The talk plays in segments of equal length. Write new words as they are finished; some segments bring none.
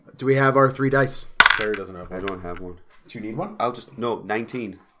Do we have our 3 dice? Terry doesn't have I one. don't have one. Do you need one? I'll just... No,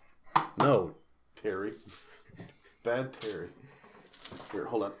 19. No, Terry. Bad Terry. Here,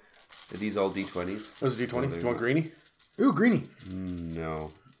 hold on. Are these all D20s? Those are D20. Do you want greenie? Ooh, greenie. No.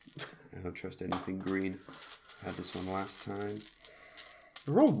 I don't trust anything green. I had this one last time. It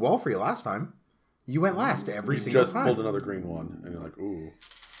rolled well for you last time. You went last every single Just time. pulled another green one, and you're like, ooh.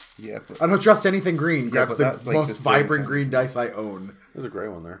 Yeah, but I don't trust anything green. Yeah, Grabs but the that's like most the same vibrant thing. green dice I own. There's a gray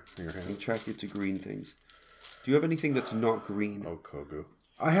one there in your I hand. attract you to green things. Do you have anything that's not green? Oh, Kogu.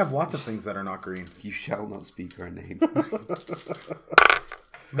 I have lots of things that are not green. You shall not speak her name.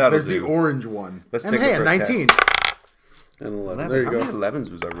 There's the orange one. Let's and take it hey, for a a 19. test. And 11. 11. There you How go. many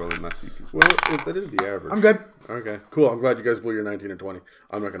 11s was I rolling last week as well? Well, that is the average. I'm good. Okay, cool. I'm glad you guys blew your 19 and 20.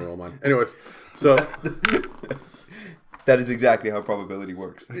 I'm not going to roll mine. Anyways, so... That is exactly how probability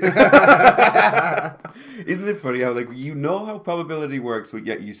works. Isn't it funny how, like, you know how probability works, but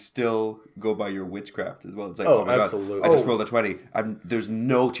yet you still go by your witchcraft as well? It's like, Oh, oh my absolutely. God, I just rolled a 20. There's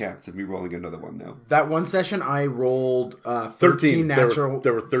no chance of me rolling another one now. That one session, I rolled 13 13. natural.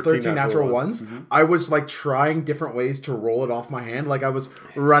 There were 13 natural natural ones. I was like trying different ways to roll it off my hand. Like I was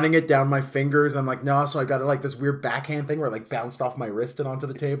running it down my fingers. I'm like, no, so I got like this weird backhand thing where it like bounced off my wrist and onto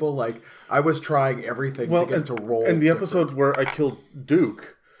the table. Like I was trying everything to get to roll. And the episode where I killed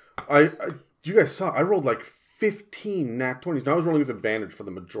Duke, you guys saw, I rolled like 15 nat 20s. Now I was rolling with advantage for the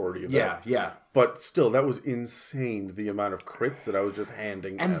majority of that. Yeah. But still, that was insane, the amount of crits that I was just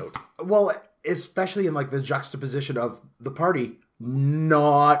handing out. Well, especially in like the juxtaposition of the party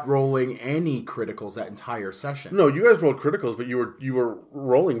not rolling any criticals that entire session. No, you guys rolled criticals, but you were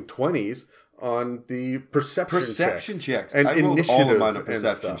rolling 20s on the perception checks. and I rolled initiative all of mine on and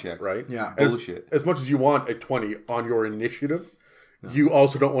perception stuff, checks. right? Yeah. Bullshit. As much as you want a 20 on your initiative, you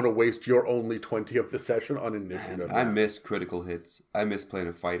also don't want to waste your only 20 of the session on initiative. I miss critical hits. I miss playing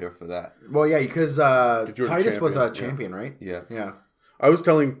a fighter for that. Well, yeah, because you were a Titus was a champion, champion, right? Yeah. Yeah. I was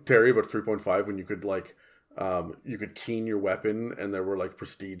telling Terry about 3.5 when you could you could keen your weapon, and there were like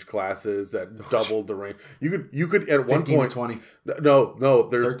prestige classes that doubled the range. You could at one 15 point to 20. No,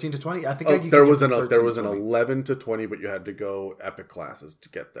 there 13 to 20? I think there was an 11 to 20, but you had to go epic classes to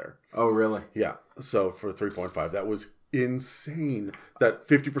get there. Oh, really? Yeah. So for 3.5, that was insane. That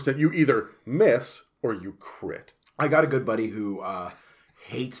 50% you either miss or you crit. I got a good buddy who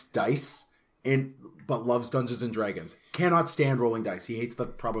hates dice but loves Dungeons and Dragons. Cannot stand rolling dice. He hates the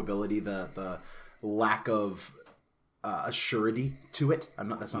probability, the lack of a surety to it.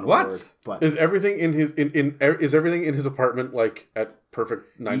 That's not a What? word. But Is everything in his is everything in his apartment like at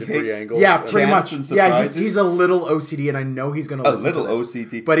perfect 90-degree hates- angles? yeah, And- pretty chance much. and Yeah, surprises? he's a little OCD, and I know he's going to A listen little to this.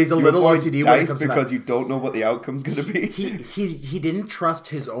 OCD. But he's a You little avoid OCD when it dice comes to because that. you don't know what the outcome's going to be. He didn't trust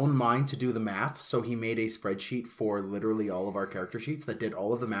his own mind to do the math, so he made a spreadsheet for literally all of our character sheets that did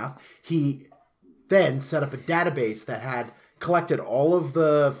all of the math. He then set up a database that had collected all of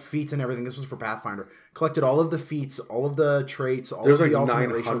the feats and everything. This was for Pathfinder. Collected all of the feats, all of the traits, all There's of the like ultimate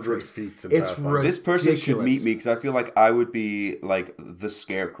racial 900 traits. feats in It's Pathfinder. This person should ridiculous. meet me because I feel like I would be like the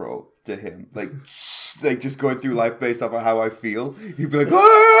scarecrow to him. Like just going through life based off of how I feel. He'd be like,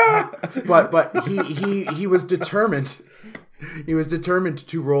 ah! But he was determined. He was determined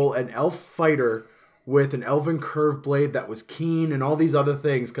to roll an elf fighter with an elven curve blade that was keen and all these other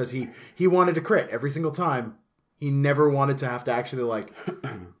things because he wanted to crit every single time. He never wanted to have to actually like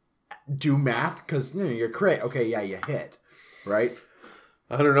do math because you're crit. Okay, yeah, you hit, right?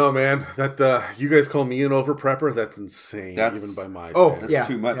 I don't know, man. That you guys call me an over prepper? That's insane. That's- even by my Oh, standards. yeah,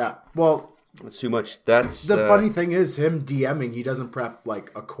 too much. Yeah. Well, That's too much. That's the funny thing is, him DMing, he doesn't prep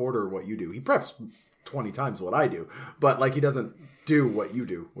like a quarter what you do. He preps 20 times what I do, but like he doesn't do what you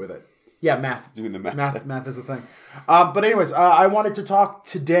do with it. Yeah, math. Doing the math. Math is a thing. But anyways, I wanted to talk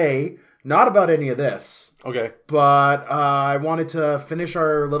today not about any of this, Okay. but I wanted to finish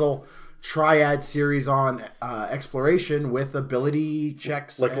our little triad series on exploration with ability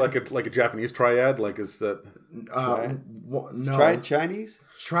checks. Like a Japanese triad? Like is that no. Try Chinese.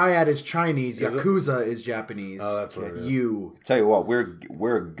 Triad is Chinese. Is it? Yakuza is Japanese. Oh, that's what it is. You. Tell you what,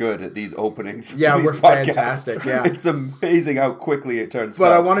 we're good at these openings. Yeah, for these we're podcasts. fantastic, yeah. It's amazing how quickly it turns.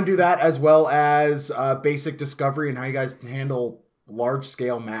 But I south. want to do that as well as basic discovery and how you guys handle large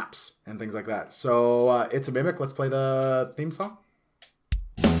scale maps and things like that. So it's a Mimic. Let's play the theme song.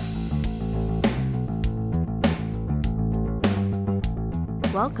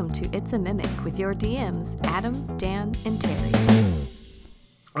 Welcome to It's a Mimic with your DMs, Adam, Dan, and Terry.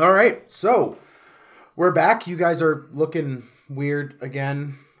 All right, so we're back. You guys are looking weird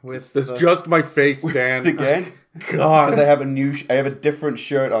again with That's just my face, Dan. again. God. Because I have a different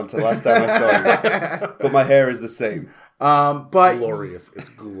shirt on to last time I saw you, but my hair is the same. But Glorious. It's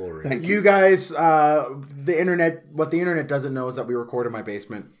glorious. Thank you guys, the internet doesn't know is that we record in my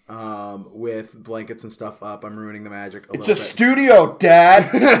basement with blankets and stuff up. I'm ruining the magic a It's little a bit. studio,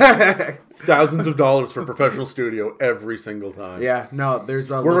 Dad. Thousands of dollars for professional studio every single time. Yeah, no, there's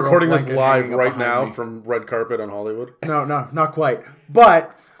a We're literal recording this blanket live hanging up right behind now me. from Red Carpet on Hollywood. No, not quite.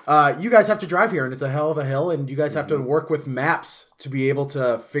 But you guys have to drive here, and it's a hell of a hill, and you guys have to work with maps to be able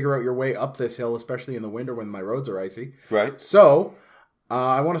to figure out your way up this hill, especially in the winter when my roads are icy. Right. So,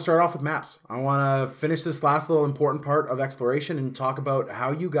 I want to start off with maps. I want to finish this last little important part of exploration and talk about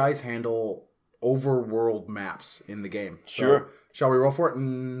how you guys handle overworld maps in the game. Sure. So, shall we roll for it,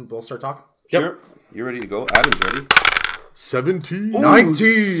 and we'll start talking? Sure. You ready to go? Adam's ready. 17. Ooh, 19.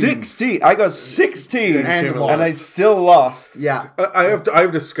 16. I got 16. And lost. And I still lost. Yeah.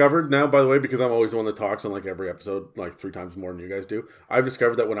 I've discovered now, by the way, because I'm always the one that talks on like every episode, like 3 times more than you guys do. I've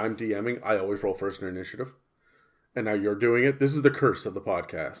discovered that when I'm DMing, I always roll first in initiative. And now you're doing it. This is the curse of the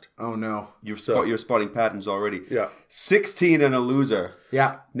podcast. Oh, no. You're spotting patterns already. Yeah. 16 and a loser.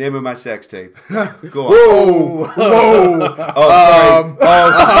 Yeah. Name of my sex tape. Go on. Whoa. Whoa. Oh,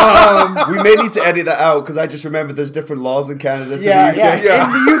 sorry. We may need to edit that out because I just remembered there's different laws in Canada. So Yeah, the yeah.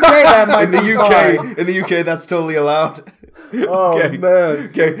 UK, In the UK, that might In the be UK, fine. in the UK, that's totally allowed. Oh, Okay. man.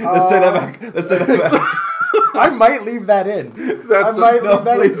 Okay, let's take that back. Let's take that back. I might leave that in. That's I might no, leave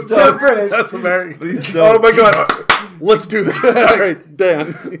that in. please They're don't. British. That's American. Please Oh, don't. my God. Let's do this. All right,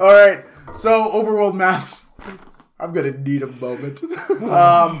 Dan. All right. So, overworld maps. I'm going to need a moment.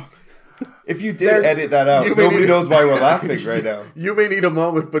 If you did There's- edit that out, you may nobody need- knows why we're laughing right now. You may need a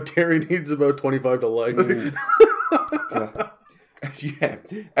moment, but Terry needs about 25 to like. Yeah.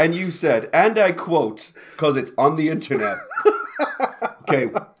 And you said, and I quote, because it's on the internet. Okay,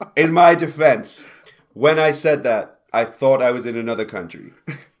 in my defense, when I said that, I thought I was in another country.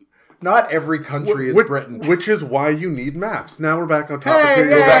 Not every country is Which- Britain. Which is why you need maps. Now we're back on topic. Hey, Here you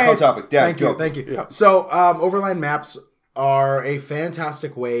Go go. back on topic. Dan, Thank go. you. So, overland maps are a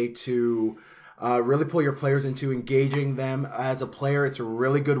fantastic way to really pull your players into engaging them as a player. It's a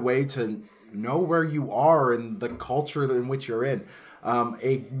really good way to know where you are and the culture in which you're in.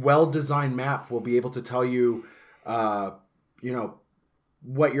 A well-designed map will be able to tell you,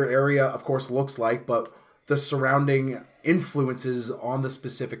 what your area, of course, looks like, but the surrounding influences on the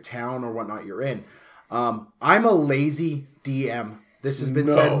specific town or whatnot you're in. I'm a lazy DM. This has been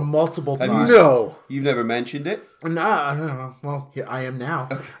said multiple times. No. You've never mentioned it? No, well, here I am now.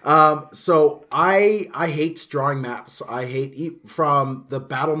 So I hate drawing maps. I hate from the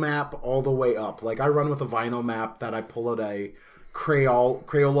battle map all the way up. Like I run with a vinyl map that I pull out a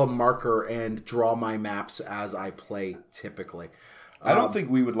Crayola marker and draw my maps as I play typically. I don't think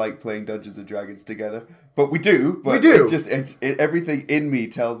we would like playing Dungeons and Dragons together, but we do. But We do. Everything in me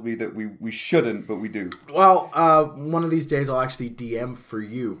tells me that we shouldn't, but we do. Well, one of these days I'll actually DM for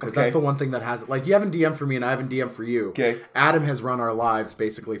you because Okay. that's the one thing that has like you haven't DM for me and I haven't DM for you. Okay. Adam has run our lives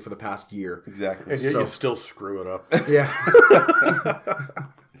basically for the past year. Exactly. And yet So- you still screw it up. Yeah.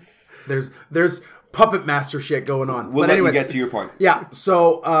 There's puppet master shit going on. We'll But let anyways, you get to your point. yeah.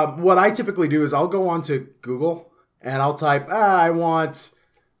 So what I typically do is I'll go on to Google and I'll type, I want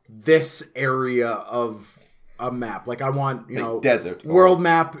this area of a map. Like I want, desert or- world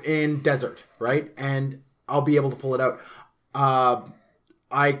map in desert, right? And I'll be able to pull it out.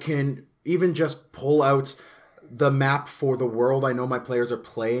 I can even just pull out the map for the world I know my players are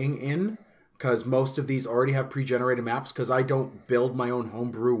playing in, because most of these already have pre-generated maps, because I don't build my own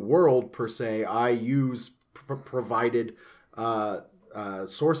homebrew world per se. I use provided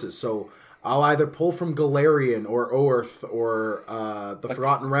sources. So I'll either pull from Galarian or Oerth or the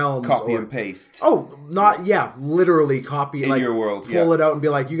Forgotten Realms. Copy or, and paste. Oh, literally copy In like your world, pull yeah. it out and be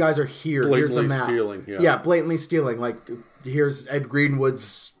like, you guys are here. Here's the Blatantly map. stealing, yeah. Blatantly stealing. Like, here's Ed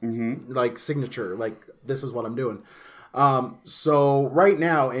Greenwood's like signature. Like, this is what I'm doing. So right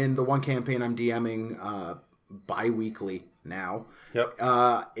now in the one campaign I'm DMing bi-weekly now. Yep.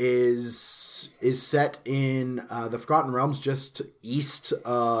 Is set in the Forgotten Realms, just east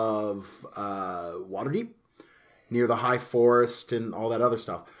of Waterdeep, near the High Forest and all that other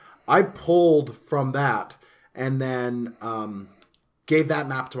stuff. I pulled from that and then gave that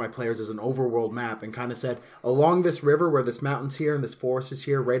map to my players as an overworld map and kind of said, along this river where this mountain's here and this forest is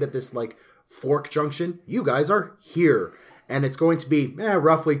here, right at this like fork junction, you guys are here. And it's going to be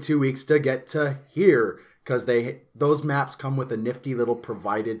roughly 2 weeks to get to here. Because those maps come with a nifty little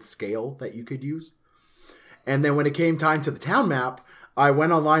provided scale that you could use. And then when it came time to the town map, I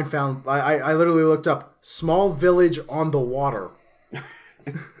went online, I literally looked up small village on the water.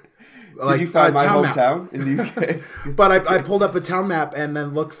 Did you find my hometown in the UK? But I pulled up a town map and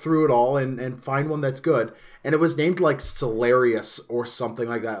then looked through it all and find one that's good. and it was named like Solarius or something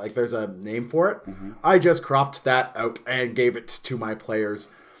like that. Like there's a name for it. I just cropped that out and gave it to my players.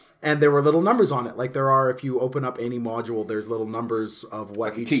 And there were little numbers on it. Like there are, if you open up any module, there's little numbers of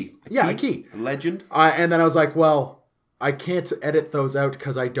what Like a key. A key. A legend. And then I was like, well, I can't edit those out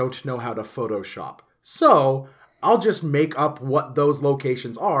because I don't know how to Photoshop. So I'll just make up what those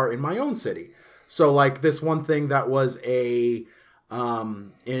locations are in my own city. So like this one thing that was a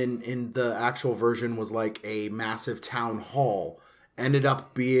in the actual version was like a massive town hall, ended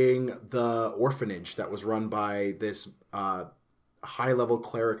up being the orphanage that was run by this high-level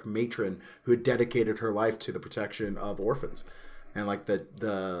cleric matron who had dedicated her life to the protection of orphans and like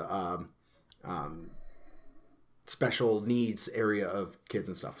the special needs area of kids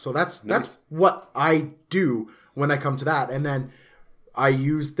and stuff. So that's what I do when I come to that. And then I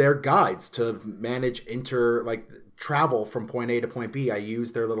use their guides to manage travel from point A to point B. I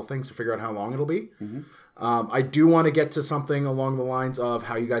use their little things to figure out how long it'll be. I do want to get to something along the lines of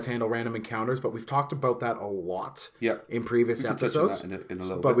how you guys handle random encounters, but we've talked about that a lot in previous episodes. In a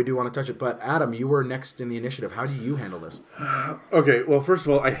little but bit. we do want to touch it. But Adam, you were next in the initiative. How do you handle this? Okay, well, first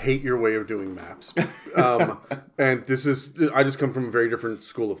of all, I hate your way of doing maps. And I just come from a very different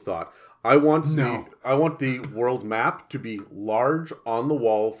school of thought. I want the world map to be large on the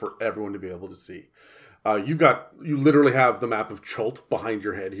wall for everyone to be able to see. You literally have the map of Chult behind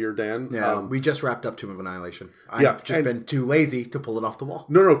your head here, Dan. Yeah, we just wrapped up Tomb of Annihilation. I've just been too lazy to pull it off the wall.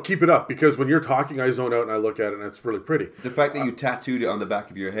 No, keep it up, because when you're talking, I zone out and I look at it, and it's really pretty. The fact that you tattooed it on the back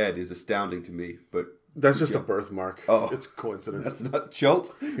of your head is astounding to me, but... That's just a birthmark. Oh. It's coincidence. That's not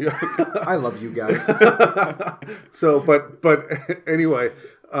Chult. I love you guys. So, but anyway,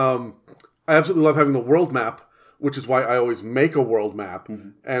 I absolutely love having the world map, which is why I always make a world map.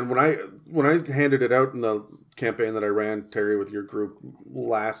 And when I handed it out in the campaign that I ran, Terry, with your group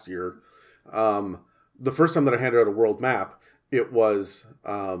last year, the first time that I handed out a world map, it was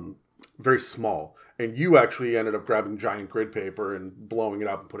very small. And you actually ended up grabbing giant grid paper and blowing it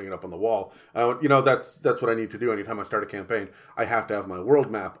up and putting it up on the wall. That's what I need to do anytime I start a campaign. I have to have my world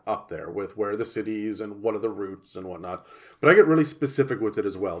map up there with where the cities and what are the routes and whatnot. But I get really specific with it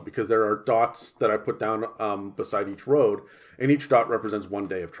as well, because there are dots that I put down beside each road, and each dot represents 1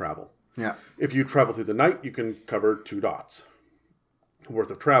 day of travel. Yeah. If you travel through the night, you can cover 2 dots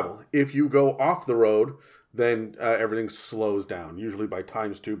worth of travel. If you go off the road, then everything slows down, usually by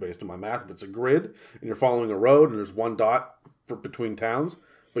 ×2 based on my math. If it's a grid and you're following a road and there's 1 dot between towns,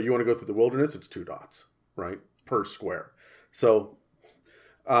 but you want to go through the wilderness, it's 2 dots, right, per square. So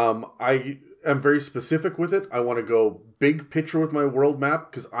I am very specific with it. I want to go big picture with my world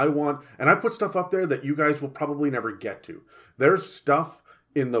map, because and I put stuff up there that you guys will probably never get to. There's stuff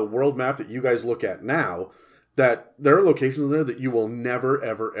in the world map that you guys look at now that there are locations there that you will never,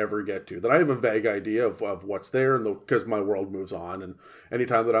 ever, ever get to. That I have a vague idea of what's there, and because my world moves on. And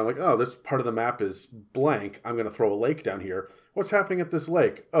anytime that I'm like, oh, this part of the map is blank, I'm going to throw a lake down here. What's happening at this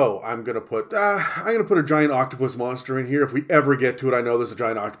lake? Oh, I'm going to put a giant octopus monster in here. If we ever get to it, I know there's a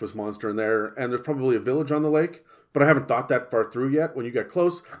giant octopus monster in there, and there's probably a village on the lake. But I haven't thought that far through yet. When you get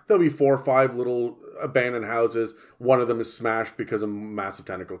close, there'll be 4 or 5 little abandoned houses. One of them is smashed because a massive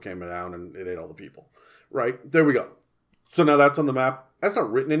tentacle came down and it ate all the people. Right? There we go. So now that's on the map. That's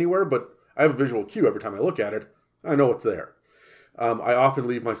not written anywhere, but I have a visual cue every time I look at it. I know it's there. I often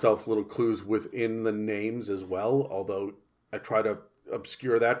leave myself little clues within the names as well, although I try to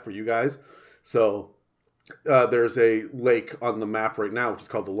obscure that for you guys. So there's a lake on the map right now, which is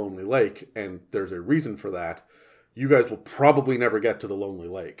called the Lonely Lake, and there's a reason for that. You guys will probably never get to the Lonely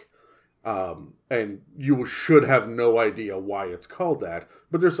Lake. And you should have no idea why it's called that,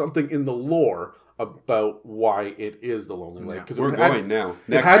 but there's something in the lore about why it is the Lonely Lake. Because we're going now.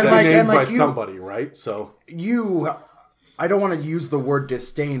 It had to be named by somebody, right? So I don't want to use the word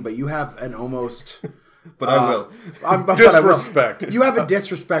disdain, but you have an almost... but I will. Disrespect. You have a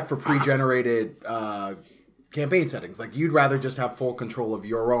disrespect for pre-generated campaign settings. Like, you'd rather just have full control of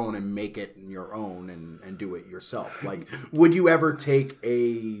your own and make it your own and do it yourself. Like, would you ever take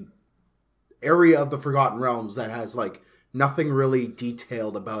a area of the Forgotten Realms that has, like, nothing really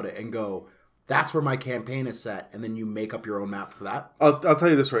detailed about it and go, that's where my campaign is set, and then you make up your own map for that? I'll tell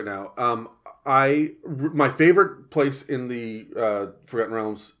you this right now. My favorite place in the Forgotten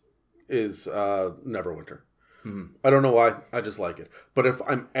Realms is Neverwinter. Mm-hmm. I don't know why. I just like it. But if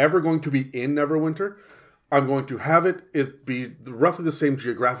I'm ever going to be in Neverwinter, I'm going to have it be roughly the same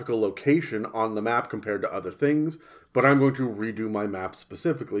geographical location on the map compared to other things, but I'm going to redo my map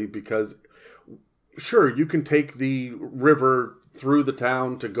specifically because, sure, you can take the river through the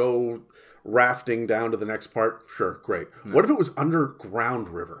town to go rafting down to the next part. Sure, great. Yeah. What if it was underground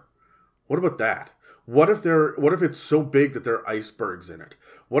river? What about that? What if it's so big that there are icebergs in it?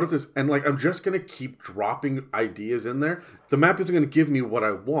 What if there's, and like, I'm just going to keep dropping ideas in there. The map isn't going to give me what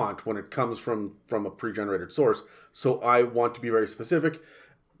I want when it comes from a pre-generated source. So I want to be very specific,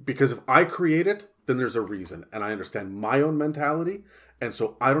 because if I create it, then there's a reason, and I understand my own mentality. And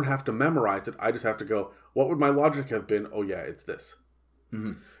so I don't have to memorize it. I just have to go, what would my logic have been? Oh yeah, it's this.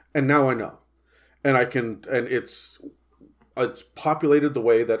 Mm-hmm. And now I know. And I can, and it's populated the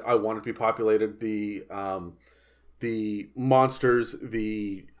way that I want it to be populated. The monsters,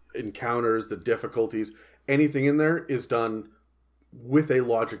 the encounters, the difficulties, anything in there is done with a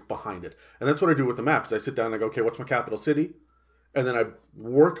logic behind it. And that's what I do with the maps. I sit down and I go, okay, what's my capital city? And then I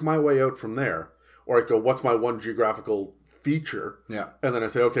work my way out from there. Or I go, what's my one geographical feature? Yeah. And then I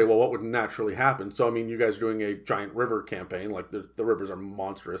say, okay, well, what would naturally happen? So, I mean, you guys are doing a giant river campaign. Like, the rivers are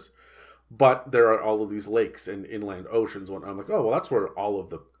monstrous. But there are all of these lakes and inland oceans. And I'm like, oh, well, that's where all of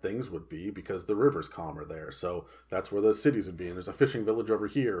the things would be, because the river's calmer there. So that's where the cities would be. And there's a fishing village over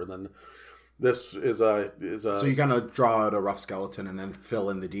here. And then this is a. So you kind of draw out a rough skeleton and then fill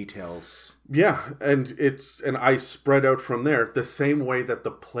in the details. Yeah, and I spread out from there the same way that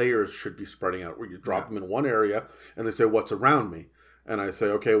the players should be spreading out, where you drop them in one area and they say, what's around me? And I say,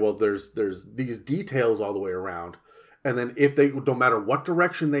 okay, well, there's these details all the way around. And then if they, no matter what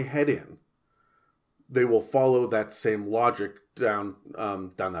direction they head in, they will follow that same logic down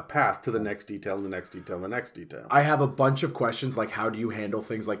that path to the next detail, and the next detail, and the next detail. I have a bunch of questions, like how do you handle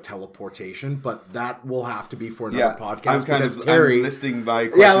things like teleportation, but that will have to be for another podcast. I'm listing my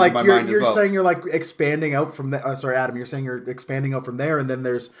questions in my mind as well. You're saying you're like expanding out from the. Sorry, Adam. You're saying you're expanding out from there, and then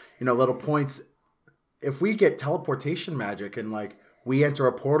there's little points. If we get teleportation magic and like we enter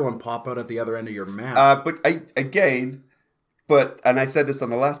a portal and pop out at the other end of your map, and I said this on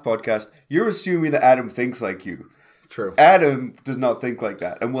the last podcast, you're assuming that Adam thinks like you. True. Adam does not think like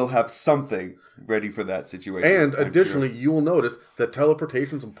that, and we'll have something ready for that situation. And additionally, you will notice that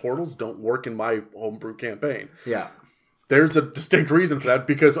teleportations and portals don't work in my homebrew campaign. Yeah. There's a distinct reason for that,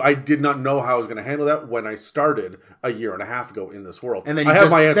 because I did not know how I was going to handle that when I started a year and a half ago in this world. And then I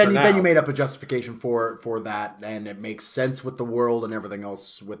have my answer now. Then you made up a justification for that, and it makes sense with the world and everything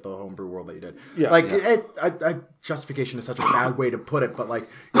else with the homebrew world that you did. Yeah, justification is such a bad way to put it, but like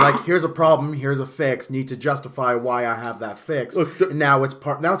you're like, here's a problem, here's a fix, need to justify why I have that fix. And now it's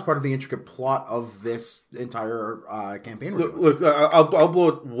part of the intricate plot of this entire campaign. I'll blow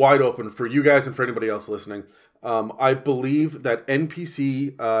it wide open for you guys and for anybody else listening. I believe that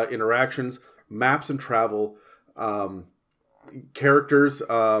NPC interactions, maps and travel, characters,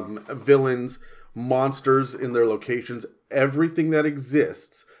 villains, monsters in their locations, everything that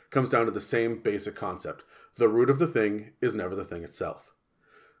exists comes down to the same basic concept. The root of the thing is never the thing itself.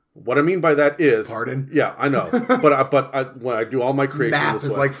 What I mean by that is... Pardon? Yeah, I know. but when I do all my creation Math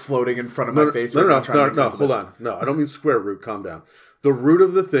is like floating in front of my face. No, hold on. No, I don't mean square root. Calm down. The root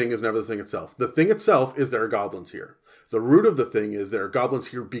of the thing is never the thing itself. The thing itself is there are goblins here. The root of the thing is there are goblins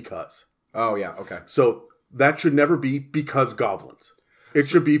here because. Oh, yeah, okay. So that should never be because goblins. It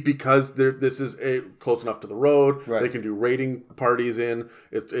should be because this is close enough to the road. Right. They can do raiding parties in.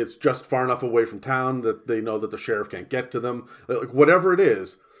 It's just far enough away from town that they know that the sheriff can't get to them. Like, whatever it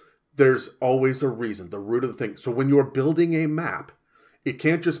is, there's always a reason, the root of the thing. So when you're building a map, it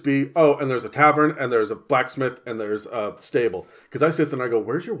can't just be, oh, and there's a tavern, and there's a blacksmith, and there's a stable. Because I sit there and I go,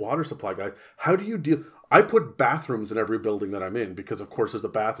 where's your water supply, guys? How do you deal? I put bathrooms in every building that I'm in, because of course there's a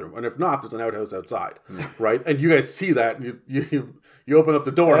bathroom. And if not, there's an outhouse outside, right? And you guys see that, and you open up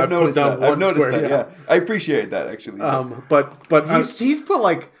the door, and I put down one square. Yeah. I appreciate that, actually. But he's put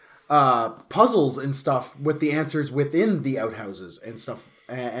like puzzles and stuff with the answers within the outhouses and stuff.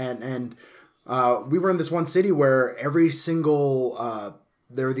 And we were in this one city where every single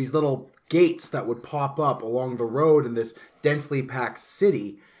there were these little gates that would pop up along the road in this densely packed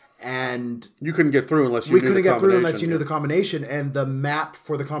city, and you couldn't get through unless you knew the combination. And the map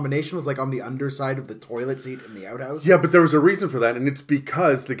for the combination was like on the underside of the toilet seat in the outhouse. Yeah, but there was a reason for that, and it's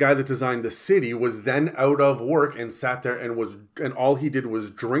because the guy that designed the city was then out of work and sat there and all he did was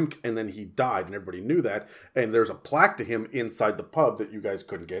drink, and then he died, and everybody knew that. And there's a plaque to him inside the pub that you guys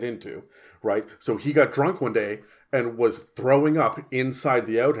couldn't get into, right? So he got drunk one day and was throwing up inside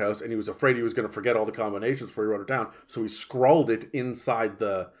the outhouse, and he was afraid he was going to forget all the combinations before he wrote it down. So he scrawled it inside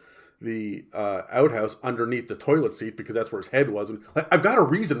the outhouse underneath the toilet seat, because that's where his head was. And I've got a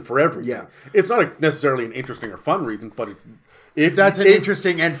reason for everything. Yeah. It's not necessarily an interesting or fun reason, but it's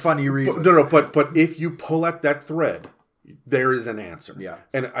interesting and funny reason. But if you pull at that thread, there is an answer. Yeah.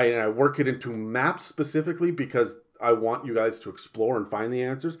 And I work it into maps specifically because I want you guys to explore and find the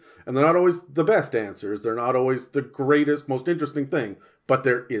answers. And they're not always the best answers. They're not always the greatest, most interesting thing, but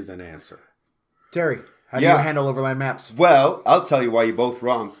there is an answer. Terry, how do Yeah. you handle overland maps? Well, I'll tell you why you're both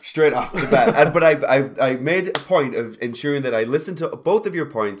wrong straight off the bat. But I made a point of ensuring that I listened to both of your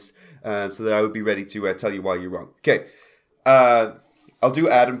points so that I would be ready to tell you why you're wrong. Okay. I'll do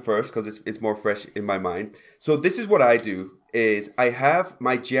Adam first because it's more fresh in my mind. So this is what I do is I have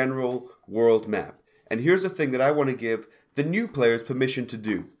my general world map. And here's the thing that I want to give the new players permission to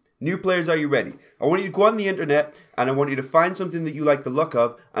do. New players, are you ready? I want you to go on the internet and I want you to find something that you like the look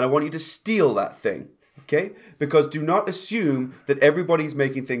of and I want you to steal that thing. Okay? Because do not assume that everybody's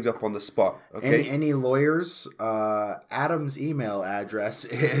making things up on the spot. Okay? Any lawyers? Adam's email address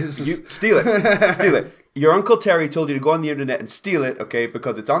is... You steal it. Steal it. Your Uncle Terry told you to go on the internet and steal it, okay?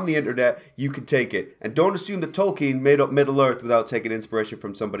 Because it's on the internet, you can take it. And don't assume that Tolkien made up Middle-earth without taking inspiration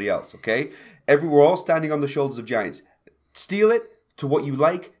from somebody else, okay? We're all standing on the shoulders of giants. Steal it to what you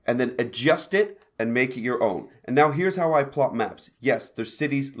like, and then adjust it and make it your own. And now here's how I plot maps. Yes, there's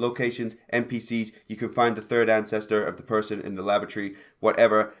cities, locations, NPCs. You can find the third ancestor of the person in the laboratory,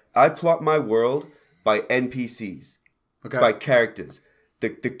 whatever. I plot my world by NPCs, by characters. The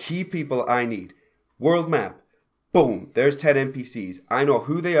key people I need. World map. Boom. There's 10 NPCs. I know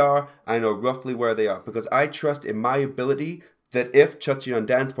who they are. I know roughly where they are. Because I trust in my ability that if, touching on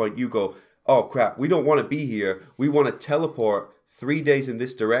Dan's point, you go, oh crap, we don't want to be here. We want to teleport 3 days in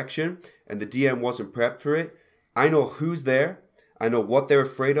this direction. And the DM wasn't prepped for it. I know who's there. I know what they're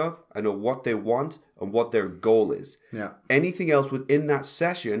afraid of. I know what they want and what their goal is. Yeah. Anything else within that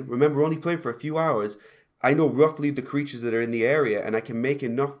session, remember we're only playing for a few hours. I know roughly the creatures that are in the area and I can make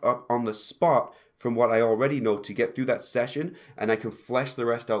enough up on the spot from what I already know to get through that session, and I can flesh the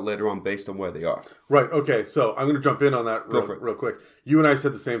rest out later on based on where they are. Right, okay, so I'm going to jump in on that for it. real quick. You and I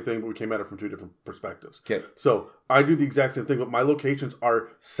said the same thing, but we came at it from two different perspectives. Okay. So I do the exact same thing, but my locations are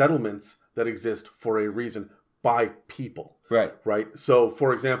settlements that exist for a reason by people. Right. Right? So,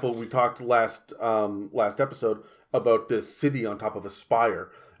 for example, we talked last episode about this city on top of a spire.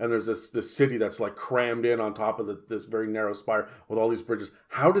 And there's this city that's like crammed in on top of this very narrow spire with all these bridges.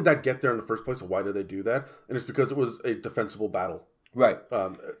 How did that get there in the first place? And why did they do that? And it's because it was a defensible battle. Right.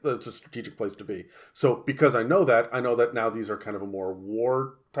 It's a strategic place to be. So because I know that now these are kind of a more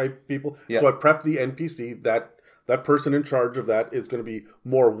war type people. Yeah. So I prep the NPC that person in charge of that is going to be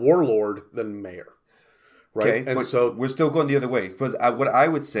more warlord than mayor. Right. Okay. And so we're still going the other way. Because what I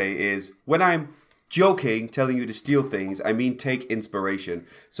would say is when I'm joking, telling you to steal things, I mean take inspiration.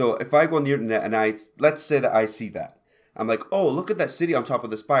 So if I go on the internet and let's say that I see that. I'm like, oh, look at that city on top of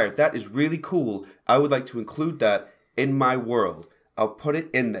the spire. That is really cool. I would like to include that in my world. I'll put it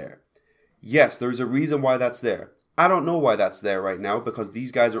in there. Yes, there's a reason why that's there. I don't know why that's there right now because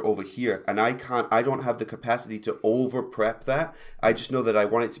these guys are over here and I don't have the capacity to over prep that. I just know that I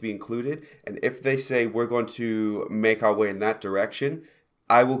want it to be included. And if they say we're going to make our way in that direction,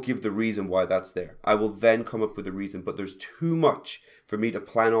 I will give the reason why that's there. I will then come up with a reason, but there's too much for me to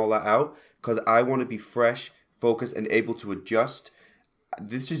plan all that out because I want to be fresh, focused, and able to adjust.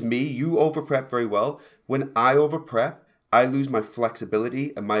 This is me. You over prep very well. When I over prep, I lose my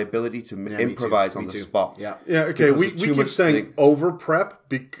flexibility and my ability to improvise on the spot. Yeah. Yeah, okay. Because We there's too keep much saying thing. over prep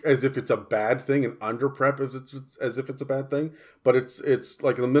as if it's a bad thing, and under prep as if it's a bad thing. But it's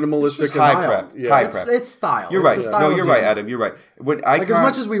like the minimalistic just and High style. prep. Yeah. High It's, prep. it's style. You're It's right. the style No, of you're the right, game. Adam. You're right. When I Like as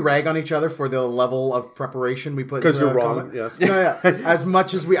much as we rag on each other for the level of preparation we put, 'Cause into you're our wrong, comment- yes. No, yeah. As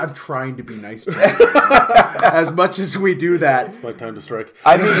much as I'm trying to be nice to you. As much as we do that, my time to strike.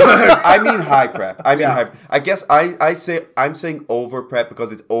 I mean high prep. High prep. I guess I'm saying over prep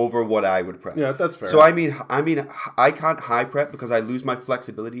because it's over what I would prep. Yeah, that's fair. So I mean I can't high prep because I lose my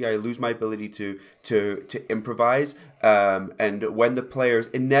flexibility. I lose my ability to improvise. And when the players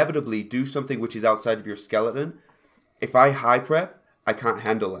inevitably do something which is outside of your skeleton, if I high prep, I can't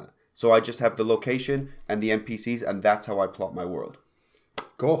handle that. So I just have the location and the NPCs, and that's how I plot my world.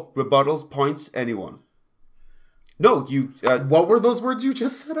 cool. Rebuttals, points, anyone? No, you. What were those words you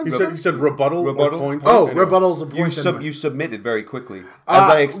just said? I'm He sorry? said rebuttal Rebuttal? or points. Oh, Anyway. rebuttals and You, points. you submitted very quickly, as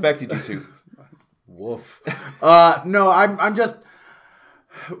I expected you to. Woof. No, I'm just.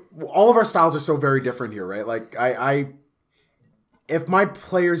 All of our styles are so very different here, right? Like if my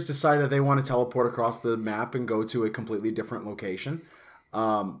players decide that they want to teleport across the map and go to a completely different location,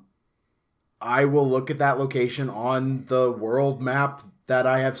 I will look at that location on the world map that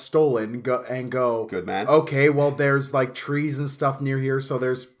I have stolen and go, Good man. okay, well, there's like trees and stuff near here, so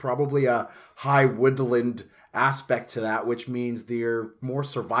there's probably a high woodland aspect to that, which means they're more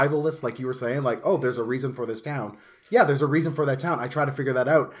survivalist, like you were saying, like, oh, there's a reason for this town. Yeah, there's a reason for that town. I try to figure that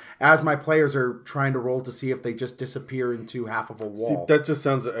out as my players are trying to roll to see if they just disappear into half of a wall. That just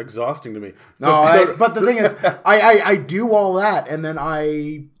sounds exhausting to me. No, but the thing is, I do all that, and then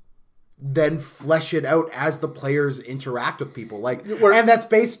I then flesh it out as the players interact with people. Like, and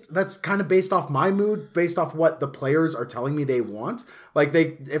that's kind of based off my mood, based off what the players are telling me they want. Like,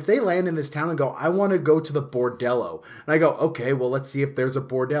 if they land in this town and go, I want to go to the bordello, and I go, okay, well, let's see if there's a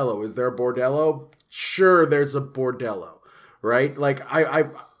bordello. Is there a bordello? Sure, there's a bordello, right? Like, I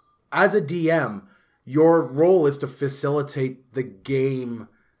as a DM, your role is to facilitate the game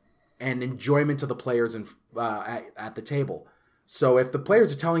and enjoyment to the players at the table. So if the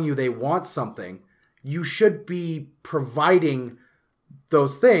players are telling you they want something, you should be providing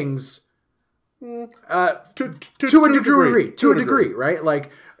those things to a degree, right?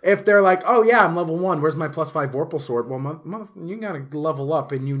 Like, if they're like, oh yeah, I'm level 1, where's my +5 Vorpal sword? Well, you gotta level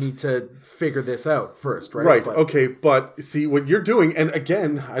up and you need to figure this out first, right? Right, okay, but see what you're doing, and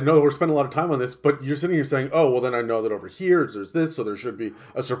again, I know that we're spending a lot of time on this, but you're sitting here saying, oh, well then I know that over here there's this, so there should be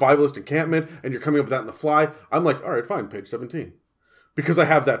a survivalist encampment, and you're coming up with that on the fly. I'm like, all right, fine, page 17. Because I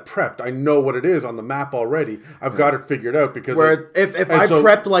have that prepped. I know what it is on the map already. I've got it figured out. Because whereas if I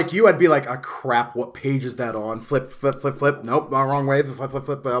prepped like you, I'd be like, crap, what page is that on? Flip. Nope, wrong way.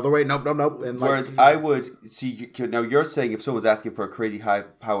 Flip the other way. Nope. And whereas I would see, now you're saying if someone's asking for a crazy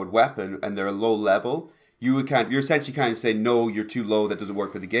high-powered weapon and they're low level, you're essentially kind of saying, no, you're too low, that doesn't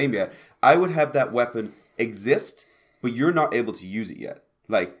work for the game yet. I would have that weapon exist, but you're not able to use it yet.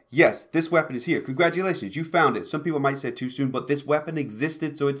 Like, yes, this weapon is here. Congratulations, you found it. Some people might say too soon, but this weapon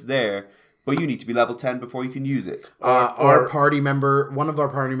existed, so it's there. But you need to be level 10 before you can use it. One of our party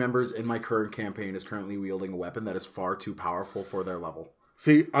members in my current campaign is currently wielding a weapon that is far too powerful for their level.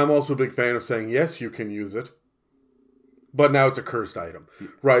 See, I'm also a big fan of saying, yes, you can use it. But now it's a cursed item,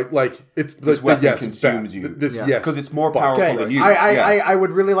 right? Like, it's this weapon consumes you. Yes, because it's more powerful than you. I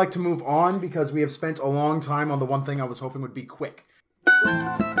would really like to move on because we have spent a long time on the one thing I was hoping would be quick.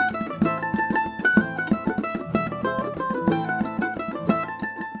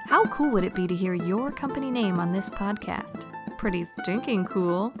 How cool would it be to hear your company name on this podcast? Pretty stinking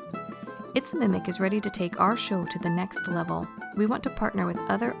cool. It's a Mimic is ready to take our show to the next level. We want to partner with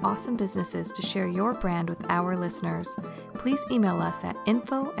other awesome businesses to share your brand with our listeners. Please email us at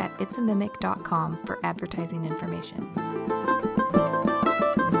info@itsamimic.com for advertising information.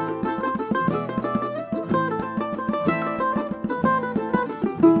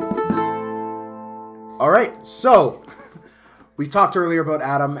 All right, so we talked earlier about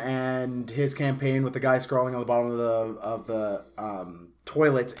Adam and his campaign with the guy scrolling on the bottom of the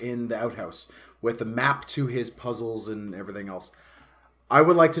toilet in the outhouse with the map to his puzzles and everything else. I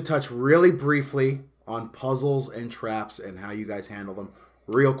would like to touch really briefly on puzzles and traps and how you guys handle them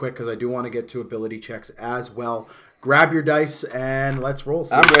real quick because I do want to get to ability checks as well. Grab your dice and let's roll.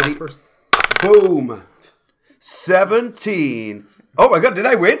 I'm ready. First. Boom. 17. Oh my god, did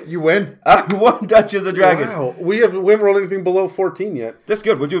I win? You win. I won Dungeons & Dragons. Wow, we haven't rolled anything below 14 yet. That's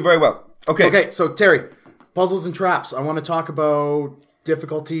good. We're doing very well. Okay, so Terry, puzzles and traps. I want to talk about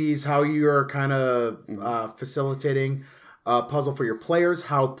difficulties, how you're kind of facilitating a puzzle for your players,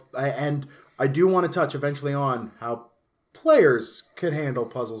 and I do want to touch eventually on how players could handle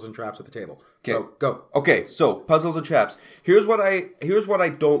puzzles and traps at the table. Okay. So go. Okay, so puzzles and traps. Here's what I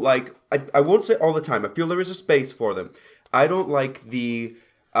don't like. I won't say all the time. I feel there is a space for them. I don't like the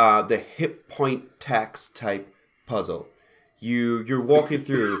hit point tax type puzzle. You're walking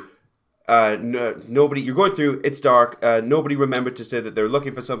through. Nobody. You're going through. It's dark. Nobody remembered to say that they're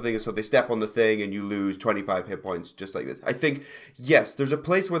looking for something, and so they step on the thing, and you lose 25 hit points just like this. I think yes, there's a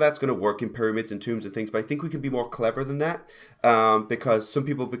place where that's going to work in pyramids and tombs and things, but I think we can be more clever than that because some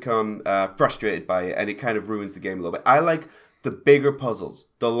people become frustrated by it, and it kind of ruins the game a little bit. I like the bigger puzzles,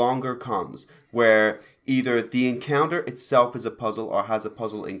 the longer cons, where either the encounter itself is a puzzle or has a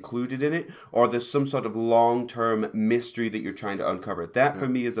puzzle included in it, or there's some sort of long-term mystery that you're trying to uncover. That, for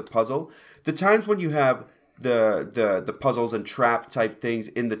me, is a puzzle. The times when you have the puzzles and trap type things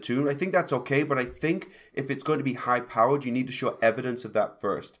in the tomb, I think that's okay, but I think if it's going to be high-powered, you need to show evidence of that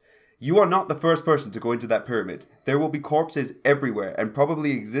first. You are not the first person to go into that pyramid. There will be corpses everywhere, and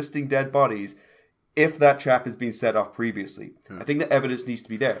probably existing dead bodies if that trap has been set off previously. I think the evidence needs to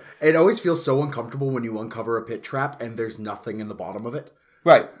be there. It always feels so uncomfortable when you uncover a pit trap and there's nothing in the bottom of it.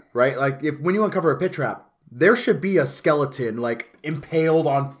 Right. Like, when you uncover a pit trap, there should be a skeleton, like, impaled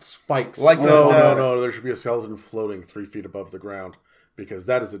on spikes. No. There should be a skeleton floating 3 feet above the ground. Because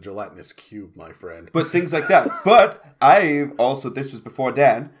that is a gelatinous cube, my friend. But things like that. But I've also, this was before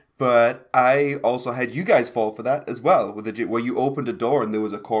Dan, but I also had you guys fall for that as well, where you opened a door and there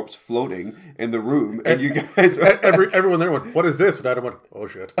was a corpse floating in the room, and you guys... everyone there went, what is this? And Adam went, oh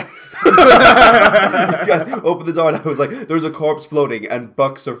shit. You guys opened the door and I was like, there's a corpse floating and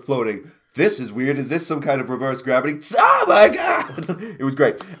bucks are floating. this is weird. Is this some kind of reverse gravity? Oh my god! It was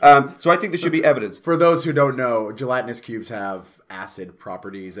great. So I think there should be evidence. For those who don't know, gelatinous cubes have acid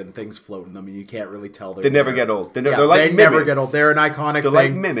properties and things float in them, and you can't really tell. They never get old. They're like they mimics. never get old. They're an iconic They're thing.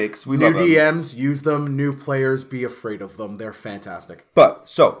 like mimics. We New love them. DMs use them. New players be afraid of them. They're fantastic. But,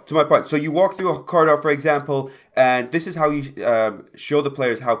 so, to my point. So you walk through a corridor, for example, and this is how you show the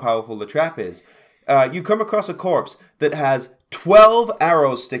players how powerful the trap is. You come across a corpse that has 12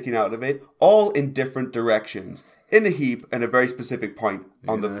 arrows sticking out of it, all in different directions, in a heap and a very specific point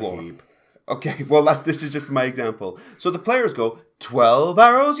on the floor. Heap. Okay, well, this is just for my example. So the players go, 12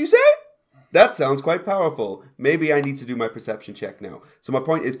 arrows, you say? That sounds quite powerful. Maybe I need to do my perception check now. So my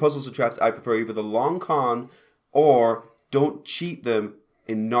point is, puzzles and traps, I prefer either the long con or don't cheat them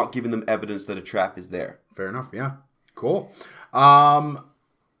in not giving them evidence that a trap is there. Fair enough. Yeah. Cool.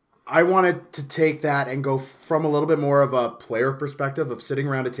 I wanted to take that and go from a little bit more of a player perspective of sitting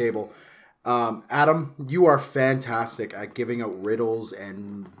around a table. Adam, you are fantastic at giving out riddles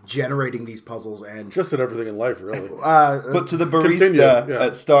and generating these puzzles and Just at everything in life, really. But to the barista Continue, yeah.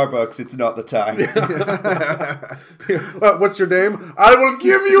 at Starbucks, it's not the time. What's your name? I will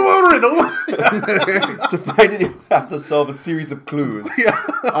give you a riddle. To find it, you have to solve a series of clues.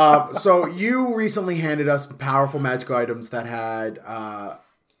 so you recently handed us powerful magical items that had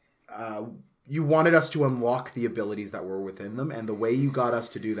you wanted us to unlock the abilities that were within them, and the way you got us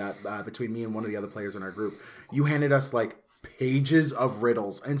to do that between me and one of the other players in our group, you handed us like pages of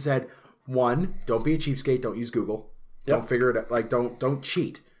riddles and said, one, don't be a cheapskate, don't use Google, don't figure it out, like don't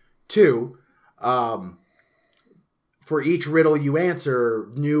cheat. Two, for each riddle you answer,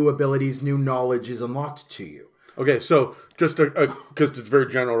 new abilities, new knowledge is unlocked to you. Okay, so just because it's very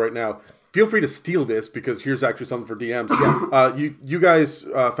general right now, feel free to steal this because here's actually something for DMs. You guys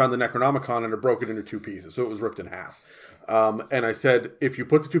found the Necronomicon and it broke it into two pieces, so it was ripped in half. And I said, if you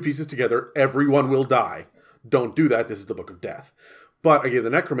put the two pieces together, everyone will die. Don't do that. This is the Book of Death. But I gave the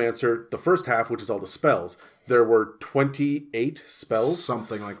Necromancer the first half, which is all the spells. There were 28 spells.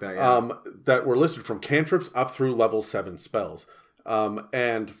 Something like that, yeah. That were listed from cantrips up through level 7 spells.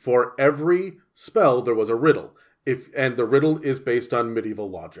 And for every spell, there was a riddle. And the riddle is based on medieval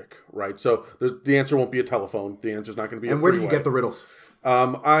logic, right? So the answer won't be a telephone. The answer's not going to be a And where did you three-way. get the riddles?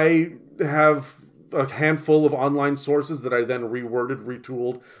 I have a handful of online sources that I then reworded,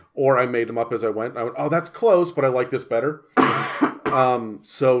 retooled, or I made them up as I went. I went, oh, that's close, but I like this better.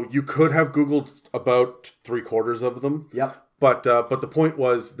 So you could have Googled about 3/4 of them. Yep. But the point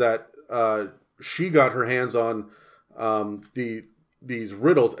was that she got her hands on these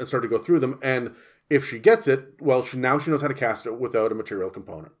riddles and started to go through them. And if she gets it, well, she knows how to cast it without a material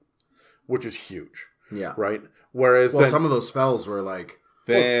component, which is huge. Yeah. Right? Whereas Well, then, some of those spells were like...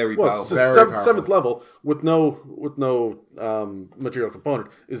 Very well, powerful. Very seventh, powerful. 7th level with no material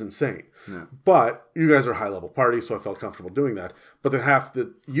component is insane. Yeah. But you guys are a high level party, so I felt comfortable doing that. But the half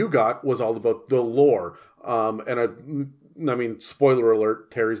that you got was all about the lore. And I mean, spoiler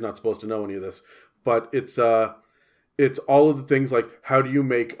alert, Terry's not supposed to know any of this, but it's all of the things like, how do you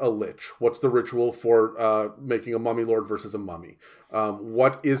make a lich? What's the ritual for making a mummy lord versus a mummy?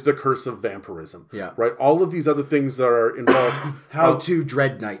 What is the curse of vampirism? Yeah. Right? All of these other things that are involved. How to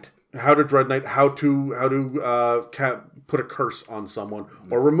Dread Knight. How to Dread Knight, how to put a curse on someone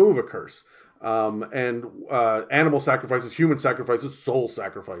or remove a curse. And animal sacrifices, human sacrifices, soul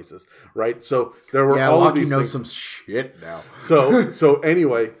sacrifices, right? So there were all of Lockie these knows things. some shit now. So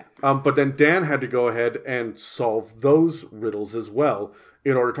anyway, but then Dan had to go ahead and solve those riddles as well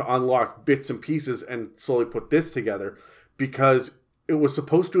in order to unlock bits and pieces and slowly put this together, because it was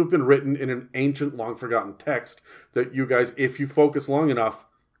supposed to have been written in an ancient, long forgotten text that you guys, if you focus long enough,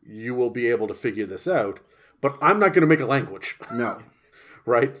 you will be able to figure this out. But I'm not going to make a language. No.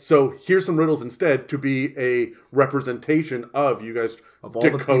 Right? So here's some riddles instead to be a representation of you guys Of all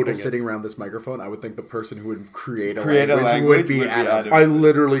the decoding people it. sitting around this microphone, I would think the person who would create a Create a language, language would be would be Adam. Adam. I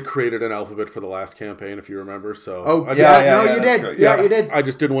literally created an alphabet for the last campaign, if you remember. So Oh, I yeah, yeah, you that's did. great. Yeah, you did. I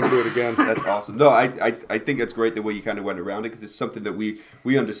just didn't want to do it again. That's awesome. No, I think it's great the way you kind of went around it, because it's something that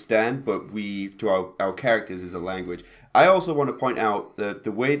we understand, but to our characters is a language. I also want to point out that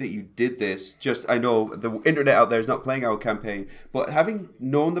the way that you did this, I know the internet out there is not playing our campaign, but having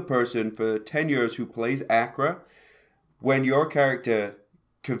known the person for 10 years who plays Acra, when your character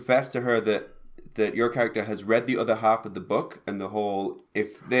confessed to her that your character has read the other half of the book and the whole,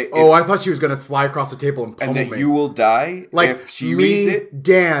 I thought she was going to fly across the table and pummel and that me. you will die like, if she me, reads it.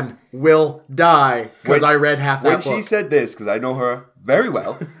 Dan, will die because I read half that When book. she said this, because I know her very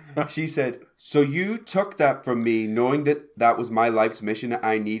well, she said, so you took that from me knowing that was my life's mission,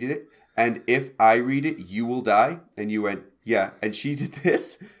 I needed it, and if I read it, you will die? And you went, yeah. And she did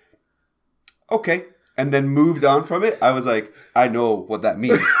this. okay. And then moved on from it. I was like, I know what that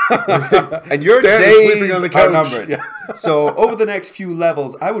means. And your Dan is days sleeping on the couch. outnumbered. Yeah. So over the next few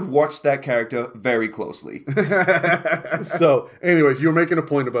levels, I would watch that character very closely. So, anyways, you were making a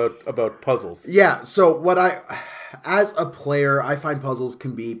point about puzzles. Yeah, so as a player, I find puzzles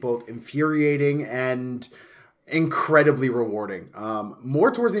can be both infuriating and incredibly rewarding.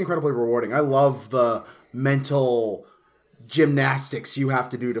 More towards the incredibly rewarding. I love the mental gymnastics you have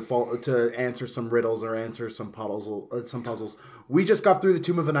to do to answer some riddles or answer some puzzles. We just got through the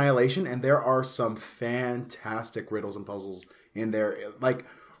Tomb of Annihilation, and there are some fantastic riddles and puzzles in there. Like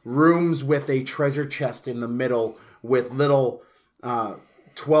rooms with a treasure chest in the middle with little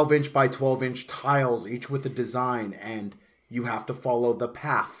 12-inch by 12-inch tiles, each with a design, and you have to follow the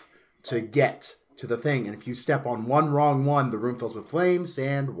path to get to the thing. And if you step on one wrong one, the room fills with flames,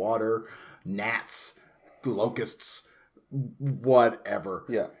 sand, water, gnats, locusts, whatever.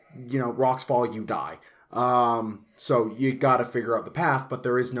 Yeah. Rocks fall, you die. So you got to figure out the path, but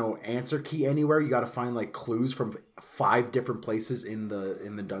there is no answer key anywhere. You got to find like clues from 5 different places in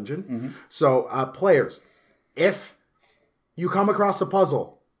the dungeon. Mm-hmm. So players, if you come across a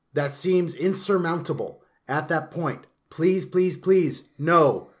puzzle that seems insurmountable at that point, please, please, please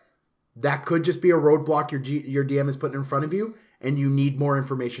know that could just be a roadblock your DM is putting in front of you, and you need more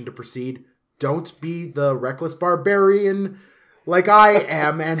information to proceed. Don't be the reckless barbarian like I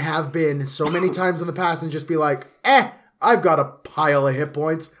am and have been so many times in the past and just be like, I've got a pile of hit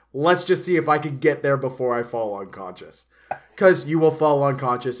points. Let's just see if I can get there before I fall unconscious. Because you will fall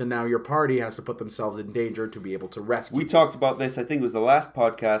unconscious, and now your party has to put themselves in danger to be able to rescue. We talked about this, I think it was the last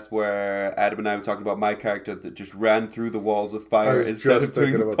podcast, where Adam and I were talking about my character that just ran through the walls of fire instead of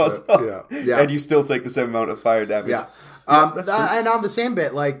doing the puzzle. Yeah. And you still take the same amount of fire damage. Yeah. And on the same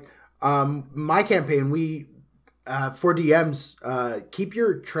bit, like, my campaign, we, for DMs, keep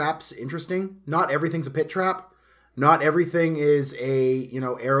your traps interesting. Not everything's a pit trap. Not everything is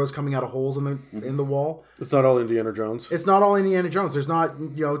arrows coming out of holes in the wall. It's not all Indiana Jones. It's not all Indiana Jones. There's not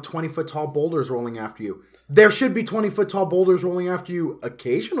 20-foot tall boulders rolling after you. There should be 20-foot tall boulders rolling after you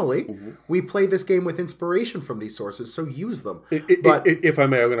occasionally. Mm-hmm. We play this game with inspiration from these sources, so use them. If I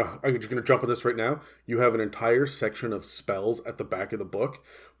may, I'm just gonna jump on this right now. You have an entire section of spells at the back of the book.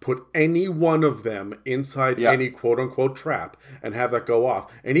 Put any one of them inside any quote-unquote trap and have that go off.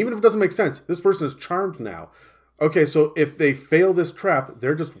 And even if it doesn't make sense, this person is charmed now. Okay, so if they fail this trap,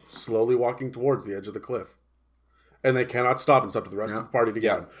 they're just slowly walking towards the edge of the cliff. And they cannot stop. It's up to the rest of the party to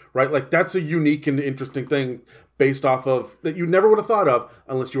get them. Right? Like, that's a unique and interesting thing based off of that you never would have thought of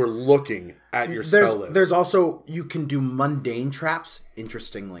unless you were looking at your spell list. There's also, you can do mundane traps,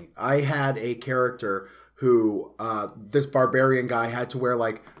 interestingly. I had a character who, this barbarian guy had to wear,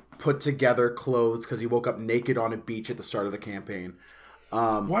 like, put together clothes because he woke up naked on a beach at the start of the campaign.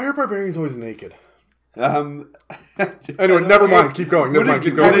 Why are barbarians always naked? Anyway, never mind. Keep going.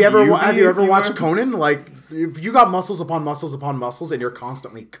 Keep going. Have you ever watched Conan? Like, if you got muscles upon muscles upon muscles and you're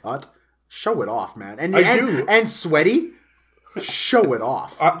constantly cut, show it off, man. And I do. And sweaty, show it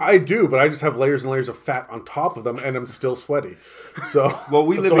off. I do, but I just have layers and layers of fat on top of them, and I'm still sweaty. So,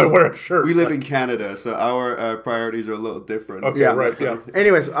 I wear a shirt. We live in Canada, so our priorities are a little different. Okay, right. Yeah.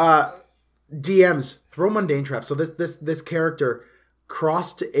 Anyways, DMs, throw mundane traps. So this character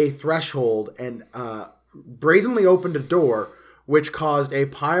crossed a threshold and brazenly opened a door, which caused a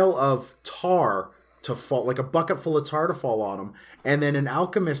pile of tar to fall, like a bucket full of tar to fall on him, and then an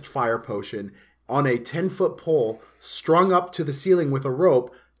alchemist fire potion on a 10-foot pole strung up to the ceiling with a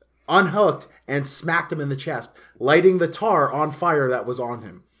rope, unhooked, and smacked him in the chest, lighting the tar on fire that was on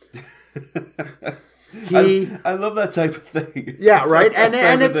him. I love that type of thing. Yeah, right? And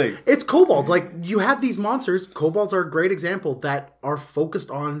it's kobolds. Like, you have these monsters. Kobolds are a great example that are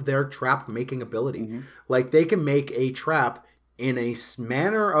focused on their trap-making ability. Mm-hmm. Like, they can make a trap in a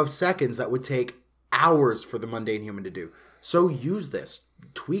manner of seconds that would take hours for the mundane human to do. So use this.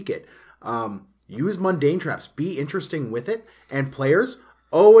 Tweak it. Use mundane traps. Be interesting with it. And players,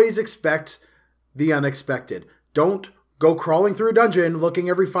 always expect the unexpected. Don't go crawling through a dungeon looking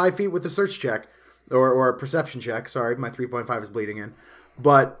every 5 feet with a search check. Or a perception check. Sorry, my 3.5 is bleeding in.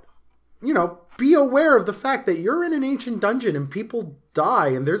 But, be aware of the fact that you're in an ancient dungeon and people die.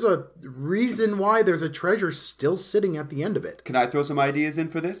 And there's a reason why there's a treasure still sitting at the end of it. Can I throw some ideas in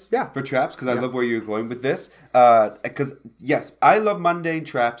for this? Yeah. For traps? Because I love where you're going with this. Because, yes, I love mundane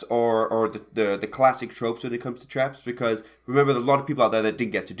traps or the classic tropes when it comes to traps. Because, remember, there's a lot of people out there that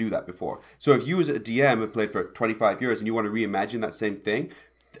didn't get to do that before. So if you as a DM have played for 25 years and you want to reimagine that same thing,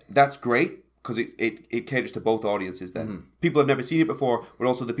 that's great. because it caters to both audiences then. People have never seen it before, but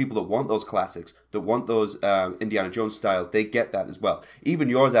also the people that want those classics, that want those Indiana Jones style, they get that as well. Even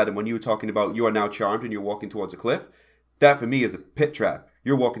yours, Adam, when you were talking about you are now charmed and you're walking towards a cliff, that for me is a pit trap.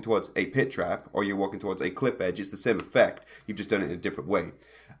 You're walking towards a pit trap or you're walking towards a cliff edge. It's the same effect. You've just done it in a different way.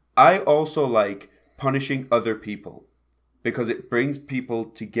 I also like punishing other people because it brings people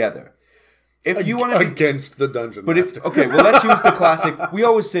together. If you want to against the dungeon master. Okay, well, let's use the classic. We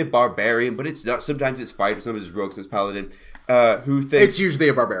always say barbarian, but it's not. Sometimes it's fighter, sometimes it's rogue, sometimes it's paladin. Who thinks It's usually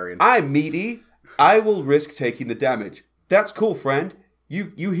a barbarian. I'm meaty? I will risk taking the damage. That's cool, friend.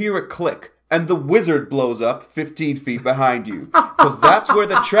 You hear a click, and the wizard blows up 15 feet behind you, because that's where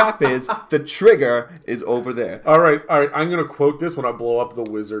the trap is. The trigger is over there. All right. I'm going to quote this when I blow up the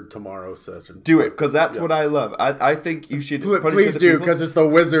wizard tomorrow session. Do it, because that's what I love. I think you should. punish Please other do, people. because it's the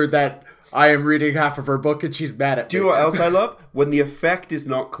wizard that I am reading half of her book and she's mad at Do me. you know what else I love? When the effect is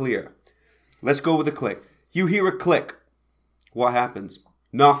not clear. Let's go with a click. You hear a click. What happens?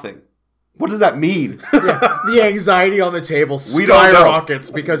 Nothing. What does that mean? The anxiety on the table We don't know.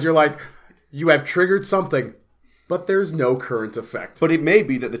 skyrockets because you're like, you have triggered something, but there's no current effect. But it may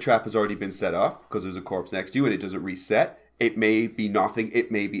be that the trap has already been set off because there's a corpse next to you and it doesn't reset. It may be nothing.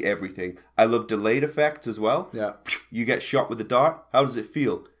 It may be everything. I love delayed effects as well. Yeah. You get shot with a dart. How does it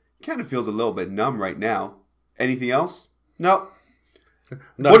feel? Kind of feels a little bit numb right now. Anything else? No.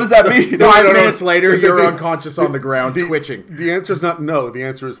 No. What does that mean? 5 minutes later, you're unconscious on the ground, twitching. The answer is not no. The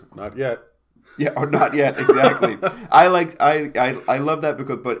answer is not yet. Yeah, or not yet, exactly. I love that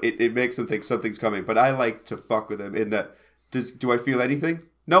because, but it makes them think something's coming. But I like to fuck with them in that. Do I feel anything?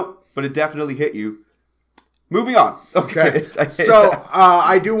 Nope, but it definitely hit you. Moving on. Okay. So,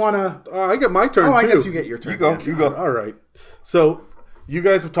 I do want to... I get my turn. Oh, I too. guess you get your turn. You go. All right. So you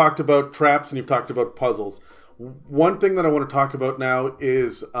guys have talked about traps and you've talked about puzzles. One thing that I want to talk about now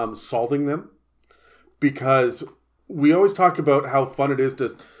is solving them, because we always talk about how fun it is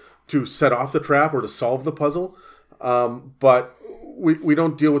to set off the trap or to solve the puzzle, but we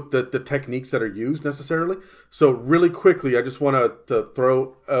don't deal with the techniques that are used necessarily. So really quickly, I just want to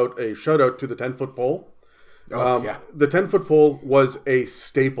throw out a shout out to the 10-foot pole. Yeah. The 10-foot pole was a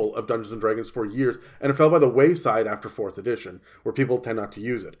staple of Dungeons & Dragons for years, and it fell by the wayside after 4th edition, where people tend not to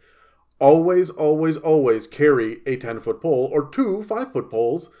use it. Always, always, always carry a 10-foot pole or 2 5-foot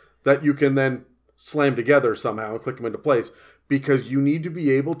poles that you can then slam together somehow and click them into place, because you need to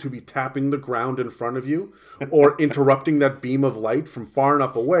be able to be tapping the ground in front of you or interrupting that beam of light from far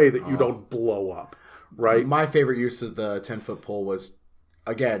enough away that you don't blow up, right? My favorite use of the 10-foot pole was,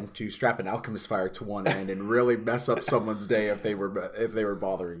 again, to strap an alchemist fire to one end and really mess up someone's day if they were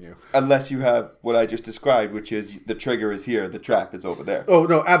bothering you. Unless you have what I just described, which is the trigger is here, the trap is over there. Oh,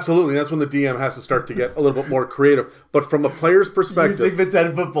 no, absolutely. That's when the DM has to start to get a little bit more creative. But from a player's perspective... Using the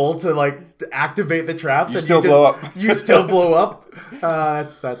 10-foot pole to, activate the traps. You still blow up. You still blow up.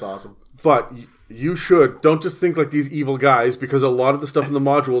 That's awesome. But you should. Don't just think like these evil guys, because a lot of the stuff in the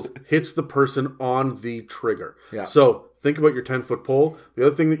modules hits the person on the trigger. Yeah. So think about your 10-foot pole. The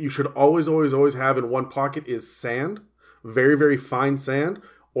other thing that you should always, always, always have in one pocket is sand. Very, very fine sand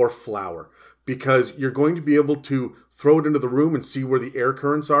or flour. Because you're going to be able to throw it into the room and see where the air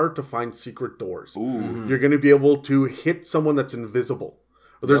currents are to find secret doors. Ooh. You're going to be able to hit someone that's invisible.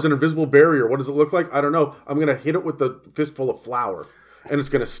 There's an invisible barrier. What does it look like? I don't know. I'm going to hit it with a fistful of flour, and it's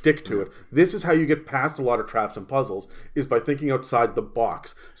going to stick to it. This is how you get past a lot of traps and puzzles, is by thinking outside the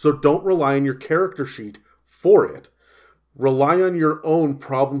box. So don't rely on your character sheet for it. Rely on your own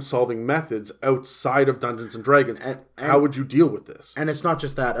problem-solving methods outside of Dungeons & Dragons. And how would you deal with this? And it's not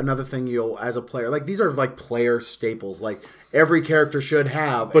just that. Another thing you'll, as a player, these are player staples. Every character should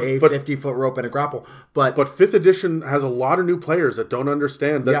have a 50-foot rope and a grapple. But 5th edition has a lot of new players that don't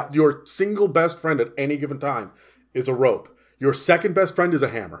understand that your single best friend at any given time is a rope. Your second best friend is a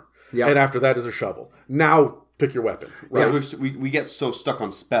hammer. Yeah. And after that is a shovel. Now pick your weapon. Right? Yeah, we get so stuck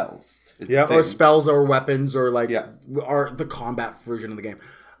on spells. or spells or weapons or are the combat version of the game.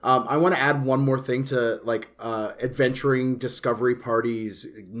 I want to add one more thing to adventuring discovery parties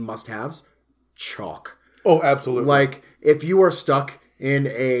must-haves. Chalk. Oh, absolutely. If you are stuck in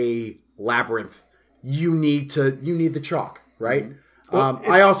a labyrinth, you need the chalk, right?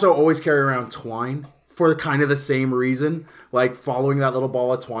 Mm-hmm. I also always carry around twine for kind of the same reason, following that little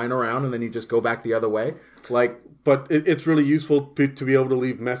ball of twine around, and then you just go back the other way. But it's really useful to be able to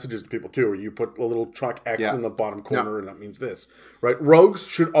leave messages to people too, where you put a little chalk X in the bottom corner, and that means this, right? Rogues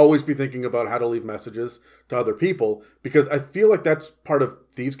should always be thinking about how to leave messages to other people, because I feel like that's part of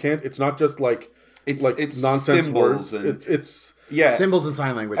Thieves' Cant. It's not just it's nonsense words. It's symbols and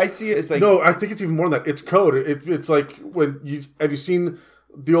sign language. I see it as no, I think it's even more than that. It's code. It's like have you seen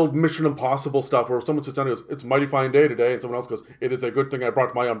the old Mission Impossible stuff where someone sits down and goes, "It's a mighty fine day today," and someone else goes, "It is a good thing I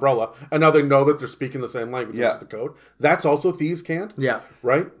brought my umbrella," and now they know that they're speaking the same language as the code. That's also thieves can't. Yeah.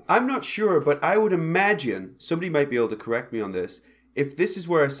 Right. I'm not sure, but I would imagine somebody might be able to correct me on this. If this is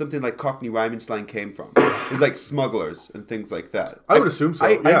where something like Cockney rhyming slang came from, it's like smugglers and things like that. I would assume so.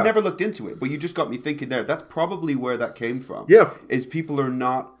 I yeah. never looked into it, but you just got me thinking there. That's probably where that came from. Yeah. Is people are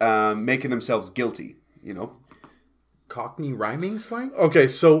not making themselves guilty, you know? Cockney rhyming slang? Okay,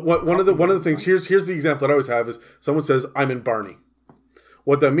 so one of the things here's the example that I always have is someone says I'm in Barney.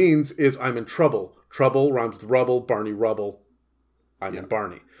 What that means is I'm in trouble. Trouble rhymes with rubble, Barney rubble. I'm in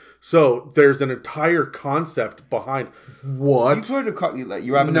Barney. So there's an entire concept behind what. You've heard of Cockney, like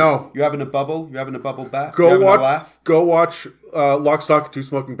you're having a bubble bath. Go watch Lock, Stock, and Two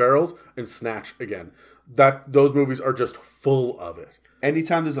Smoking Barrels and Snatch again. Those movies are just full of it.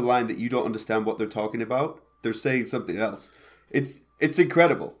 Anytime there's a line that you don't understand what they're talking about, they're saying something else. It's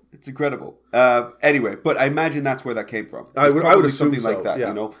incredible. It's incredible. Anyway, but I imagine that's where that came from. I would assume something so, like that. yeah.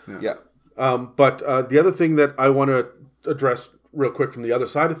 You know, yeah. But the other thing that I want to address real quick from the other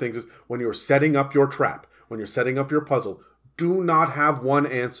side of things is when you're setting up your trap, when you're setting up your puzzle, do not have one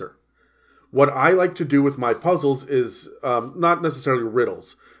answer. What I like to do with my puzzles is not necessarily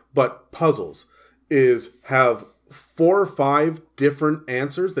riddles, but puzzles, is have 4 or 5 different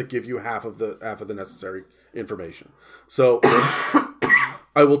answers that give you half of the necessary information. So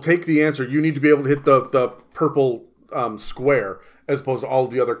I will take the answer. You need to be able to hit the purple square as opposed to all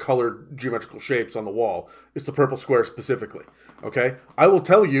of the other colored geometrical shapes on the wall. It's the purple square specifically. Okay? I will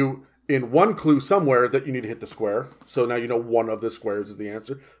tell you in one clue somewhere that you need to hit the square. So now you know one of the squares is the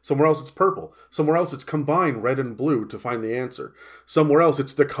answer. Somewhere else it's purple. Somewhere else it's combine red and blue to find the answer. Somewhere else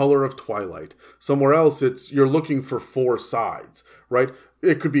it's the color of twilight. Somewhere else it's you're looking for 4 sides, right?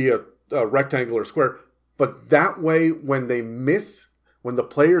 It could be a rectangle or square. But that way, when the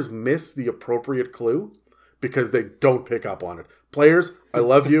players miss the appropriate clue, because they don't pick up on it. Players, I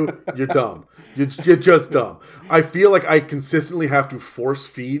love you. You're dumb. You're just dumb. I feel like I consistently have to force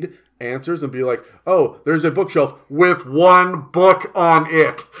feed answers and be like, oh, there's a bookshelf with 1 book on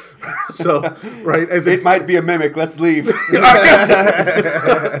it. So, right. It might be a mimic. Let's leave.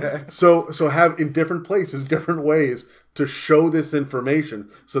 So have in different places, different ways to show this information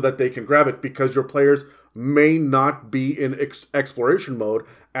so that they can grab it because your players may not be in exploration mode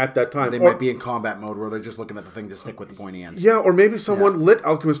at that time. They might be in combat mode where they're just looking at the thing to stick with the pointy end. Yeah, or maybe someone lit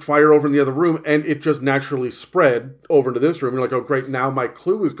alchemist fire over in the other room and it just naturally spread over into this room. You're like, oh great, now my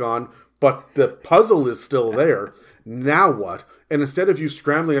clue is gone, but the puzzle is still there. Now what? And instead of you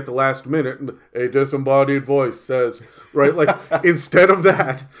scrambling at the last minute, a disembodied voice says, right? Like, instead of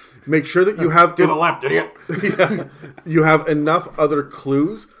that, make sure that you have... To the left, idiot! Yeah, you have enough other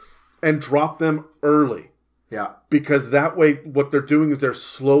clues and drop them early. Yeah. Because that way, what they're doing is they're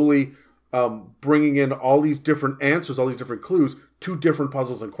slowly bringing in all these different answers, all these different clues to different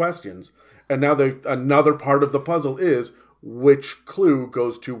puzzles and questions. And now another part of the puzzle is which clue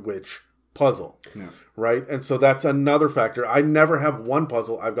goes to which puzzle. Yeah. Right? And so that's another factor. I never have one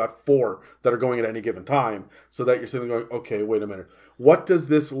puzzle. I've got 4 that are going at any given time so that you're sitting there going, okay, wait a minute. What does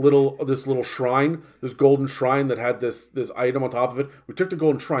this little shrine, this golden shrine that had this item on top of it, we took the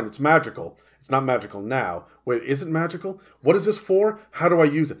golden shrine. It's magical. It's not magical now. Wait, is it magical? What is this for? How do I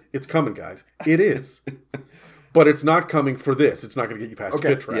use it? It's coming, guys. It is. But it's not coming for this. It's not going to get you past the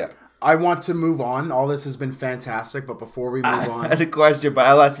pit trap. Yeah. I want to move on. All this has been fantastic, but before we move on... I had a question, but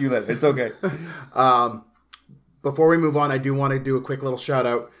I'll ask you then. It's okay. Before we move on, I do want to do a quick little shout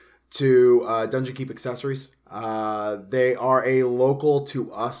out to Dungeon Keep Accessories. They are a local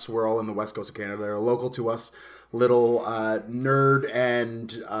to us. We're all in the west coast of Canada. They're a local to us little nerd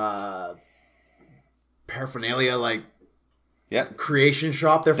and paraphernalia like creation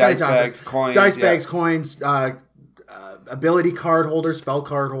shop. They're Dice fantastic. bags, coins. Dice bags, coins, ability card holders, spell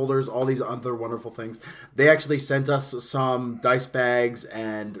card holders, all these other wonderful things. They actually sent us some dice bags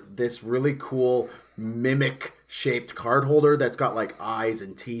and this really cool mimic shaped card holder that's got like eyes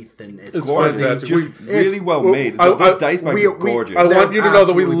and teeth and it's fuzzy. It's just really well made. Those dice bags are gorgeous. I want you to know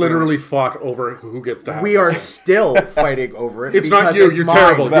that we absolutely literally fought over who gets to have We them. are still fighting over it. It's not because you. it's You're mine.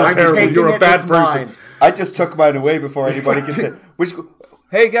 terrible. You're I'm terrible. taking You're a it, bad it's person. mine. I just took mine away before anybody can say,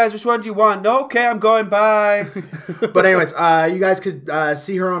 hey guys, which one do you want? No, okay, I'm going, bye. But anyways, you guys could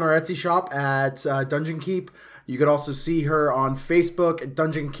see her on our Etsy shop at Dungeon Keep. You could also see her on Facebook at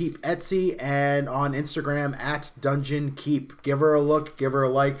Dungeon Keep Etsy and on Instagram at Dungeon Keep. Give her a look, give her a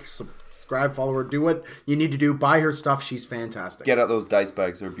like, subscribe, follow her, do what you need to do. Buy her stuff. She's fantastic. Get out those dice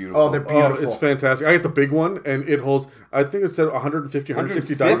bags. They're beautiful. Oh, they're beautiful. It's fantastic. I get the big one, and it holds, I think it said 150,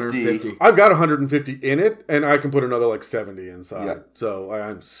 160 dice. 150. I've got 150 in it, and I can put another like 70 inside. Yeah. So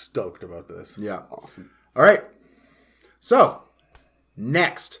I'm stoked about this. Yeah. Awesome. All right. So,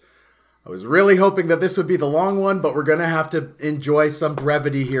 next. I was really hoping that this would be the long one, but we're going to have to enjoy some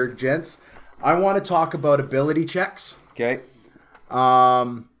brevity here, gents. I want to talk about ability checks. Okay.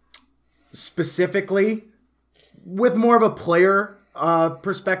 Specifically, with more of a player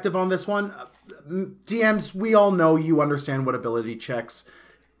perspective on this one. DMs, we all know you understand what ability checks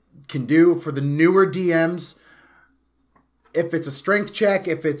can do. For the newer DMs, if it's a strength check,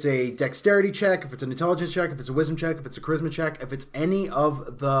 if it's a dexterity check, if it's an intelligence check, if it's a wisdom check, if it's a charisma check, if it's any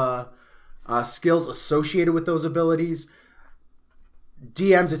of the skills associated with those abilities,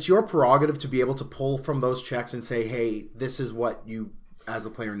 DMs, it's your prerogative to be able to pull from those checks and say, hey, this is what you as a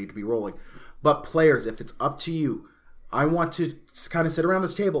player need to be rolling. But players, if it's up to you, I want to kind of sit around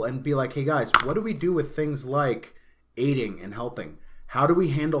this table and be like, hey guys, what do we do with things like aiding and helping? How do we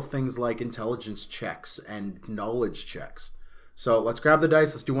handle things like intelligence checks and knowledge checks? So let's grab the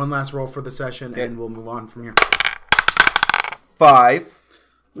dice. Let's do one last roll for the session, and we'll move on from here. 5.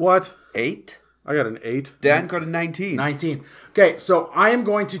 What? 8. I got an 8. Dan got a 19. 19. Okay, so I am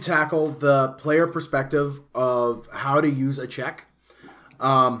going to tackle the player perspective of how to use a check.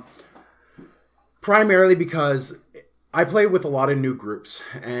 Primarily because I play with a lot of new groups,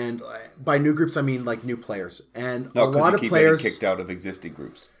 and by new groups I mean like new players, and No, a lot you of keep players getting kicked out of existing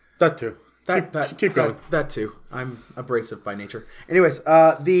groups. That too. Keep going. That too. I'm abrasive by nature. Anyways,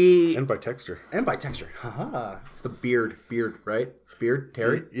 the And by texture. Haha. It's the beard, right? Beard,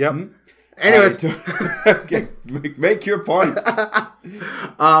 Terry. Yep. Mm-hmm. Anyways, Okay, make your point.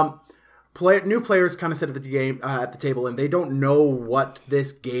 new players kind of sit at the table, and they don't know what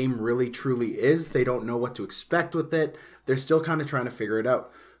this game really truly is. They don't know what to expect with it. They're still kind of trying to figure it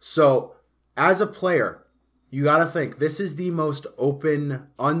out. So, as a player, you got to think this is the most open,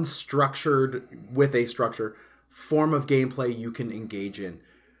 unstructured, with a structure, form of gameplay you can engage in.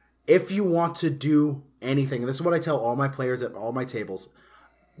 If you want to do anything, and this is what I tell all my players at all my tables,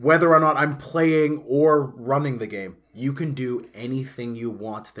 whether or not I'm playing or running the game, you can do anything you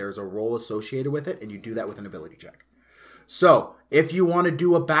want. There's a roll associated with it, and you do that with an ability check. So, if you want to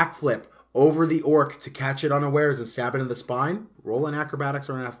do a backflip over the orc to catch it unawares and stab it in the spine, roll in acrobatics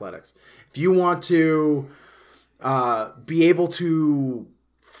or in athletics. If you want to be able to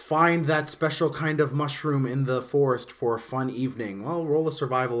find that special kind of mushroom in the forest for a fun evening, well, roll a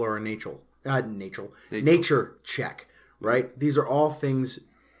survival or a nature check, right? These are all things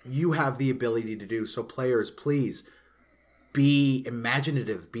you have the ability to do. So players, please be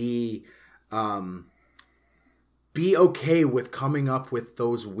imaginative, be okay with coming up with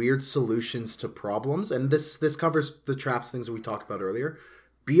those weird solutions to problems. And this covers the traps things that we talked about earlier.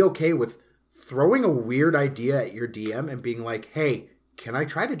 Be okay with throwing a weird idea at your DM and being like, hey, can I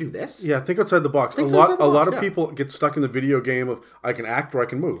try to do this? Yeah, think outside the box. A lot of people get stuck in the video game of I can act or I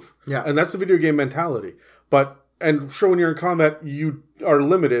can move. Yeah. And that's the video game mentality. And sure, when you're in combat, you are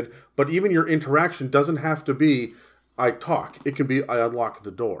limited, but even your interaction doesn't have to be I talk. It can be I unlock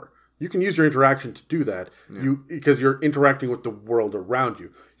the door. You can use your interaction to do that because you're interacting with the world around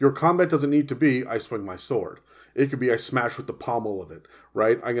you. Your combat doesn't need to be I swing my sword. It could be I smash with the pommel of it,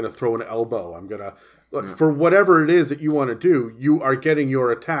 right? I'm going to throw an elbow. I'm going to... For whatever it is that you want to do, you are getting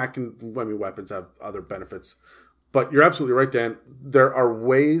your attack, and I mean, weapons have other benefits. But you're absolutely right, Dan. There are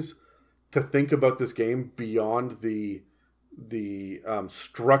ways to think about this game beyond the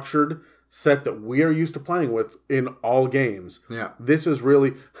structured set that we are used to playing with in all games. Yeah. This is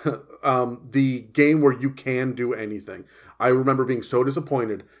really the game where you can do anything. I remember being so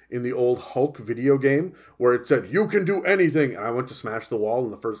disappointed in the old Hulk video game where it said, you can do anything. And I went to smash the wall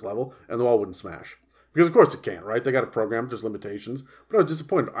in the first level, and the wall wouldn't smash. Because of course it can't, right? They got a program, there's limitations. But I was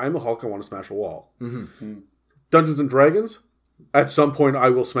disappointed. I'm the Hulk, I want to smash a wall. Mm-hmm. Dungeons and Dragons, at some point I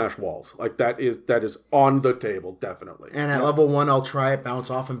will smash walls. Like that is on the table, definitely. And at level 1, I'll try it, bounce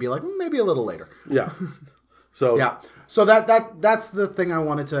off, and be like, maybe a little later. Yeah. So yeah. So that's the thing I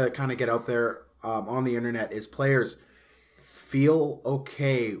wanted to kind of get out there on the internet is players feel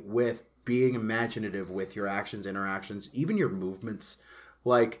okay with being imaginative with your actions, interactions, even your movements.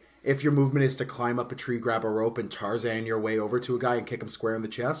 Like, if your movement is to climb up a tree, grab a rope, and Tarzan your way over to a guy and kick him square in the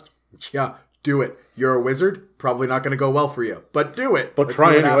chest, yeah, do it. You're a wizard, probably not going to go well for you, but do it. But Let's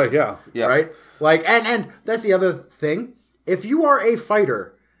try see what anyway, happens. yeah. Right? Like, and that's the other thing. If you are a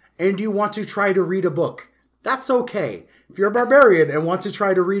fighter and you want to try to read a book, that's okay. If you're a barbarian and want to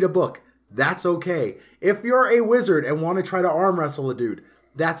try to read a book, that's okay. If you're a wizard and want to try to arm wrestle a dude,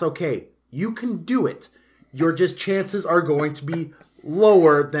 that's okay. You can do it. Your just chances are going to be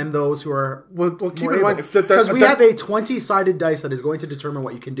lower than those who are keep in mind because we have a 20-sided dice that is going to determine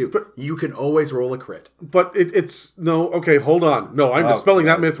what you can do. But you can always roll a crit. But it's no. Okay, hold on. No, I'm dispelling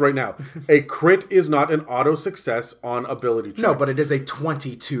that myth right now. A crit is not an auto success on ability checks. No, but it is a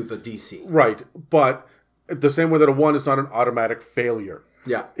 20 to the DC. Right, but the same way that a 1 is not an automatic failure.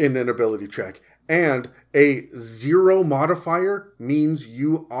 Yeah. In an ability check. And a 0 modifier means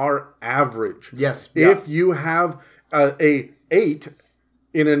you are average. Yes. If you have a 8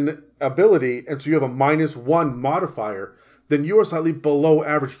 in an ability, and so you have a -1 modifier, then you are slightly below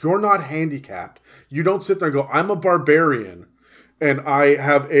average. You're not handicapped. You don't sit there and go, I'm a barbarian, and I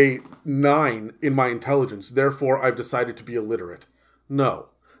have a 9 in my intelligence, therefore I've decided to be illiterate. No,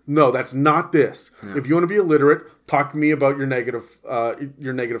 that's not this. Yeah. If you want to be illiterate, talk to me about your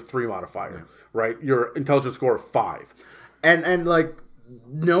 -3 modifier, right? Your intelligence score of 5. And like,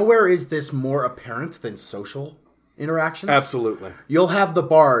 nowhere is this more apparent than social interactions. Absolutely. You'll have the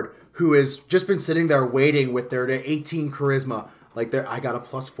bard who has just been sitting there waiting with their 18 charisma. Like, I got a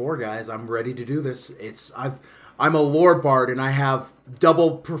 +4, guys. I'm ready to do this. I'm a lore bard and I have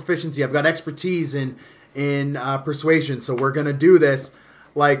double proficiency. I've got expertise in persuasion, so we're gonna do this.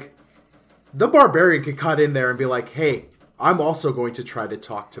 Like, the barbarian could cut in there and be like, hey, I'm also going to try to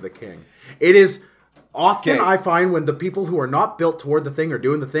talk to the king. It is often, I find, when the people who are not built toward the thing are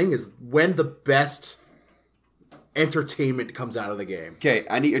doing the thing is when the best entertainment comes out of the game. Okay,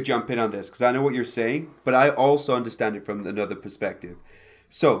 I need to jump in on this because I know what you're saying, but I also understand it from another perspective.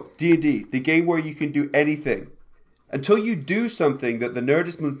 So, D&D, the game where you can do anything. Until you do something that the nerd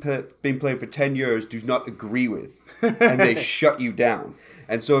has been playing for 10 years does not agree with, and they shut you down.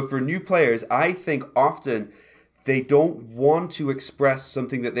 And so for new players, I think often they don't want to express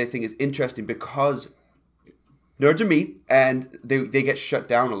something that they think is interesting because nerds are mean and they get shut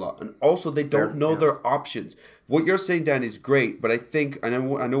down a lot. And also they don't know their options. What you're saying, Dan, is great, but I think, I know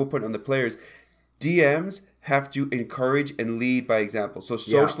we're putting on the players, DMs have to encourage and lead by example. So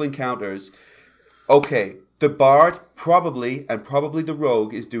social encounters, okay, the bard probably the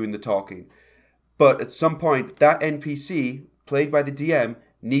rogue is doing the talking. But at some point, that NPC, played by the DM,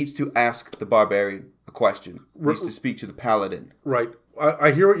 needs to ask the barbarian a question. Needs to speak to the paladin. Right.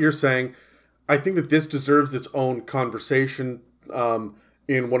 I hear what you're saying. I think that this deserves its own conversation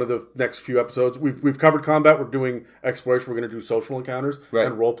in one of the next few episodes. We've covered combat. We're doing exploration. We're going to do social encounters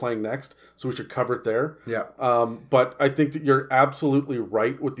and role-playing next. So we should cover it there. Yeah. But I think that you're absolutely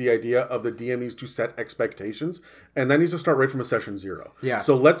right with the idea of the DM needs to set expectations. And that needs to start right from a session 0. Yeah.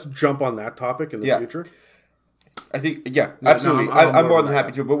 So let's jump on that topic in the future. I think, absolutely. I'm more than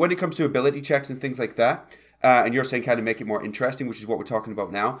happy to. But when it comes to ability checks and things like that, and you're saying kind of make it more interesting, which is what we're talking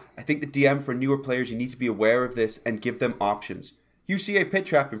about now, I think the DM for newer players, you need to be aware of this and give them options. You see a pit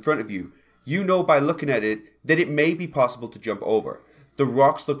trap in front of you. You know by looking at it that it may be possible to jump over. The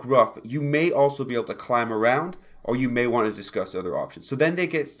rocks look rough. You may also be able to climb around, or you may want to discuss other options. So then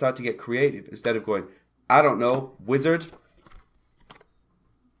they start to get creative instead of going, I don't know, wizard.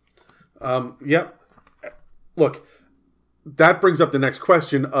 Look, that brings up the next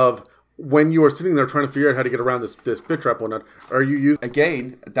question of when you are sitting there trying to figure out how to get around this pit trap wheelnut, are you using...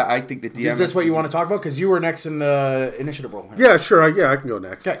 Again, that I think the DM... Is this what you want to talk about? Because you were next in the initiative roll. Yeah, sure. I can go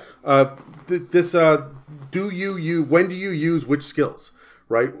next. Okay. When do you use which skills?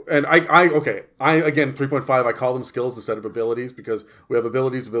 Right? And I again, 3.5, I call them skills instead of abilities because we have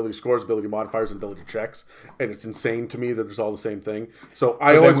abilities, ability scores, ability modifiers, and ability checks. And it's insane to me that there's all the same thing. So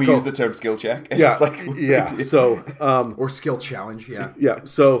use the term skill check. Yeah. So, or skill challenge. Yeah. Yeah.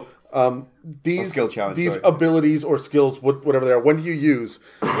 So, these abilities or skills, whatever they are, when do you use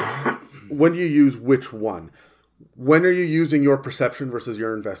which one? When are you using your perception versus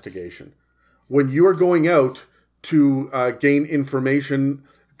your investigation? When you are going out to gain information,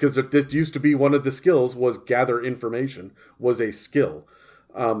 because this used to be one of the skills was gather information was a skill.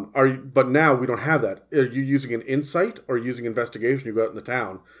 But now we don't have that. Are you using an insight or using investigation? You go out in the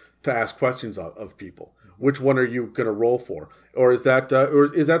town to ask questions of people. Which one are you going to roll for, or is that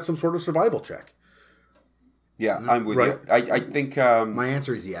some sort of survival check? Yeah, I'm with you. I think my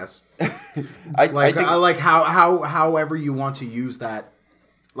answer is yes. I think however you want to use that,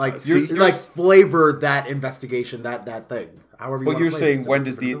 flavor that investigation, that thing. However, you're saying when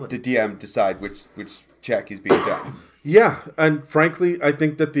does the DM decide which check is being done? Yeah, and frankly, I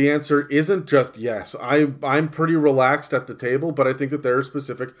think that the answer isn't just yes. I'm pretty relaxed at the table, but I think that there are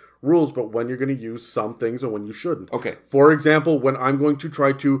specific rules about when you're going to use some things and when you shouldn't. Okay. For example, when I'm going to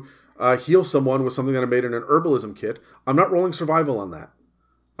try to heal someone with something that I made in an herbalism kit, I'm not rolling survival on that.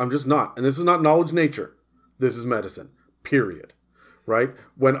 I'm just not. And this is not knowledge nature. This is medicine. Period. right?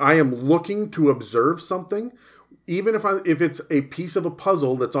 When I am looking to observe something, even if it's a piece of a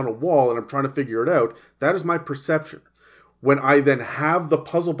puzzle that's on a wall and I'm trying to figure it out, that is my perception. When I then have the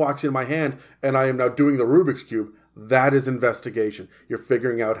puzzle box in my hand and I am now doing the Rubik's Cube, that is investigation. You're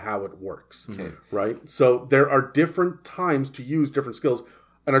figuring out how it works, right? So there are different times to use different skills.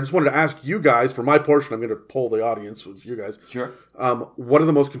 And I just wanted to ask you guys, for my portion, I'm going to poll the audience with you guys. Sure. What are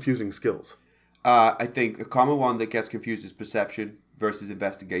the most confusing skills? I think a common one that gets confused is perception versus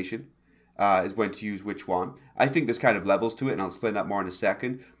investigation. Is when to use which one. I think there's kind of levels to it, and I'll explain that more in a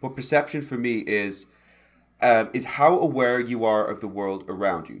second. But perception for me is how aware you are of the world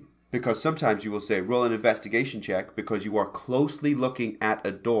around you. Because sometimes you will say, roll an investigation check because you are closely looking at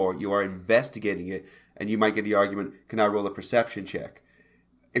a door, you are investigating it, and you might get the argument, can I roll a perception check?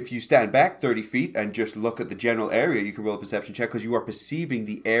 If you stand back 30 feet and just look at the general area, you can roll a perception check because you are perceiving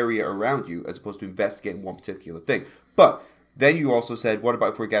the area around you as opposed to investigating one particular thing. But then you also said, what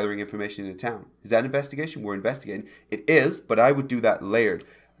about if we're gathering information in a town? Is that an investigation? We're investigating. It is, but I would do that layered.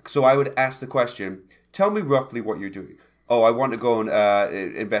 So I would ask the question, tell me roughly what you're doing. Oh, I want to go and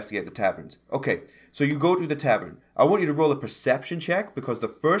investigate the taverns. Okay, so you go to the tavern. I want you to roll a perception check because the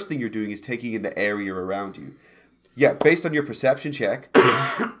first thing you're doing is taking in the area around you. Yeah, based on your perception check,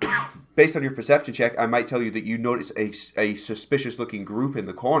 I might tell you that you notice a suspicious-looking group in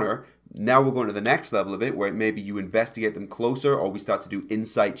the corner. Now we're going to the next level of it, where maybe you investigate them closer, or we start to do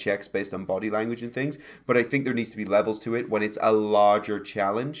insight checks based on body language and things. But I think there needs to be levels to it when it's a larger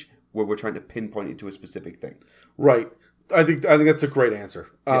challenge, where we're trying to pinpoint it to a specific thing. Right. I think that's a great answer.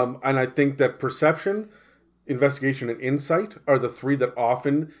 And I think that perception, investigation, and insight are the three that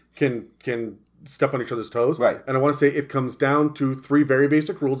often can step on each other's toes. Right. And I want to say it comes down to three very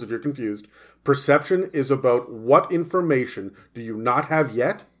basic rules if you're confused. Perception is about what information do you not have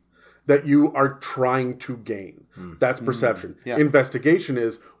yet that you are trying to gain. That's perception. Yeah. Investigation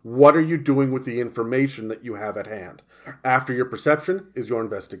is what are you doing with the information that you have at hand. After your perception is your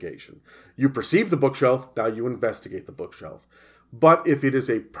investigation. You perceive the bookshelf, now you investigate the bookshelf. But if it is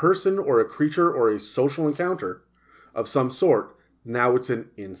a person or a creature or a social encounter of some sort, now it's an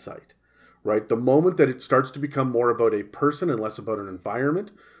insight. Right? The moment that it starts to become more about a person and less about an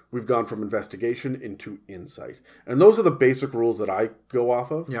environment, we've gone from investigation into insight. And those are the basic rules that I go off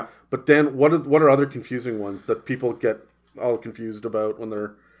of. Yeah. But Dan, what are other confusing ones that people get all confused about when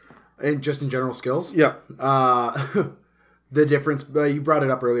they're... And just in general skills? Yeah. The difference, you brought it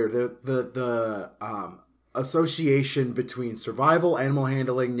up earlier, the association between survival, animal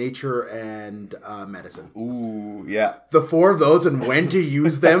handling, nature, and medicine. Ooh, yeah. The four of those and when to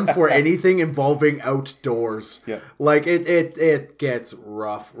use them for anything involving outdoors. Yeah. Like it gets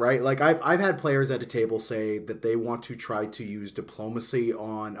rough, right? Like I've had players at a table say that they want to try to use diplomacy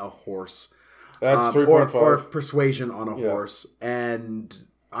on a horse. That's 3.5. Or persuasion on a horse. And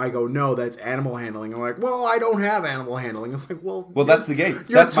I go, no, that's animal handling. I'm like, well, I don't have animal handling. It's like, well, that's the game.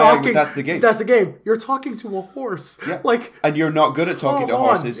 That's the game. That's the game. You're talking to a horse. Yeah. Like, and you're not good at talking to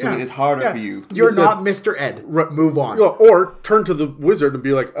horses, so it is harder for you. You're not Mr. Ed. Move on. Or turn to the wizard and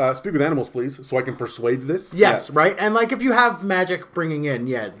be like, speak with animals, please, so I can persuade this. Yes, right? And like if you have magic bringing in,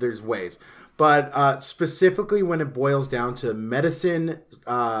 there's ways. But specifically when it boils down to medicine,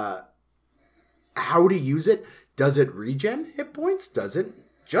 how to use it, does it regen hit points? Does it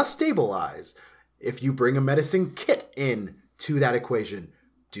just stabilize? If you bring a medicine kit in to that equation,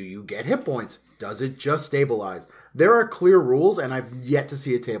 do you get hit points? Does it just stabilize? There are clear rules, and I've yet to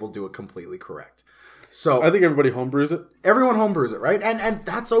see a table do it completely correct. So I think everybody homebrews it. Everyone homebrews it, right? And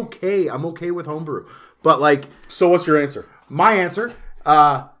that's okay. I'm okay with homebrew. But like... So what's your answer? My answer,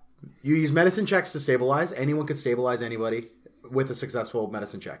 you use medicine checks to stabilize. Anyone can stabilize anybody with a successful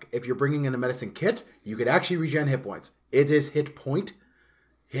medicine check. If you're bringing in a medicine kit, you could actually regen hit points. It is hit point.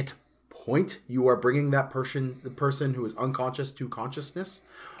 You are bringing the person who is unconscious to consciousness.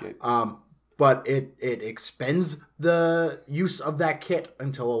 Okay. But it expends the use of that kit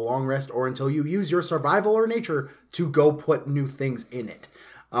until a long rest or until you use your survival or nature to go put new things in it.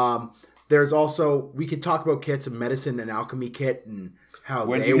 There's also, we could talk about kits, a medicine and alchemy kit and how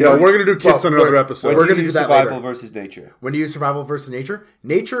we're going to do kits on another episode. We're going to do that survival later. Versus nature. When do you use survival versus nature?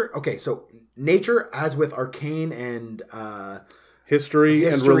 Okay, so nature, as with arcane and... History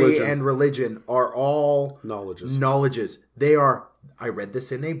and religion are all knowledges. They are, I read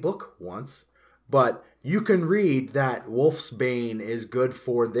this in a book once, but you can read that wolf's bane is good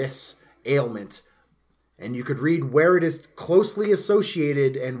for this ailment. And you could read where it is closely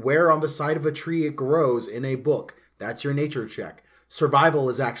associated and where on the side of a tree it grows in a book. That's your nature check. Survival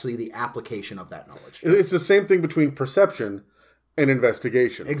is actually the application of that knowledge. It's the same thing between perception and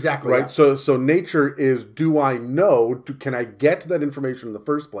investigation. Exactly, Right. yeah. So nature is, do I know? Can I get to that information in the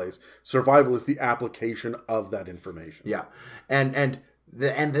first place? Survival is the application of that information. Yeah, and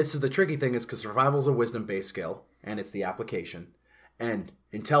this is the tricky thing is because survival is a wisdom-based skill, and it's the application, and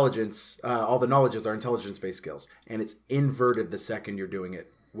intelligence. All the knowledges are intelligence-based skills, and it's inverted the second you're doing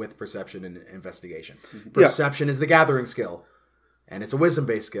it with perception and investigation. Perception is the gathering skill, and it's a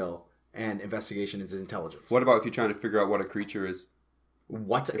wisdom-based skill, and investigation is intelligence. What about if you're trying to figure out what a creature is?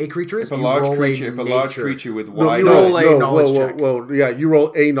 What a creature is? If a You large roll creature nature. with No, wide you roll eyes. a knowledge check. yeah, you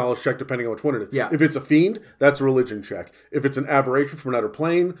roll a knowledge check depending on which one it is. Yeah. If it's a fiend, that's a religion check. If it's an aberration from another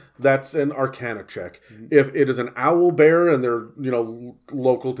plane, that's an arcana check. If it is an owl bear and they're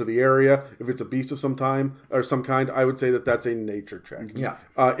local to the area, if it's a beast of some kind, I would say that that's a nature check. Yeah.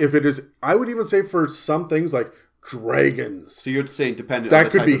 If it is, I would even say for some things like dragons, So you're saying dependent on that the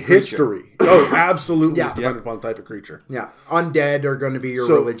could type be of creature. history. Oh, absolutely. Yeah. It's dependent upon the type of creature. Yeah, undead are going to be your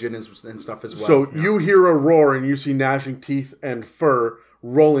So- religion and stuff as well. So you hear a roar and you see gnashing teeth and fur.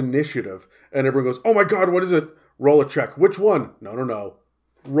 Roll initiative, and everyone goes, "Oh my god, what is it?" Roll a check. Which one? No.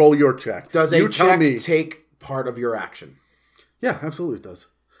 Roll your check. does you a tell check me? take part of your action? Yeah, absolutely it does.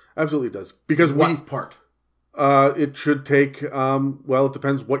 Absolutely it does. Because What part? it should take. Well, it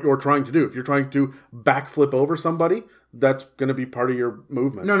depends what you're trying to do. If you're trying to backflip over somebody, that's going to be part of your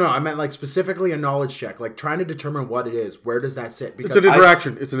movement. No, I meant like specifically a knowledge check, like trying to determine what it is. Where does that sit? It's an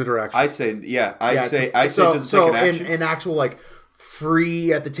interaction. It's an interaction. I say, yeah. I Yeah, say so it doesn't so take an action. in actual like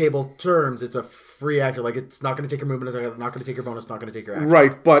free at the table terms, it's a free action. Like it's not going to take your movement, it's not going to take your bonus, not going to take your action.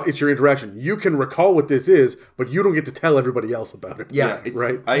 Right, but it's your interaction. You can recall what this is, but you don't get to tell everybody else about it. Yeah. it's,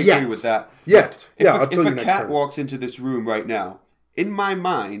 right. I agree Yet. with that. Yet. If Yeah, a, I'll tell if you a next cat turn. walks into this room right now, in my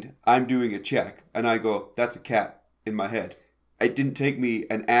mind, I'm doing a check, and I go, "That's a cat." In my head, it didn't take me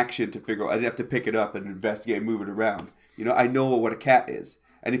an action to figure out. I didn't have to pick it up and investigate and move it around. I know what a cat is,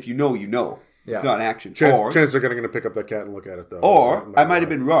 and if you know, you know. Yeah. It's not an action. Chances are going to pick up that cat and look at it, though. Or I might have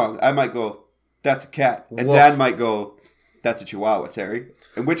been wrong. I might go, "That's a cat," and Woof. Dan might go, "That's a Chihuahua, Terry."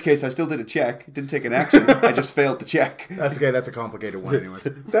 In which case, I still did a check. Didn't take an action. I just failed the check. That's okay. That's a complicated one, anyways.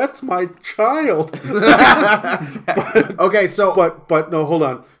 That's my child. Okay, so But no, hold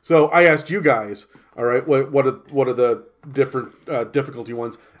on. So I asked you guys, all right, what are the different difficulty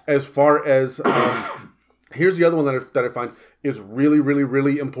ones? As far as here's the other one that I find is really, really,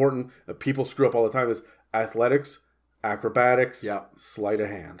 really important that people screw up all the time is athletics, acrobatics, Yeah. sleight of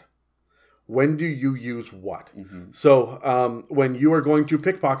hand. When do you use what? So when you are going to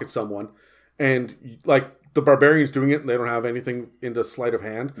pickpocket someone, and like the barbarians doing it, and they don't have anything into sleight of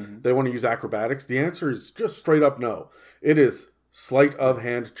hand, they want to use acrobatics. The answer is just straight up no. It is sleight of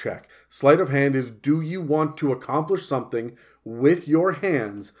hand check. Sleight of hand is, do you want to accomplish something with your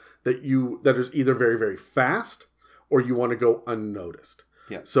hands that is either very, very fast or you want to go unnoticed.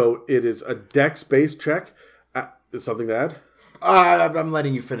 Yeah. So it is a dex-based check. Is something to add? I'm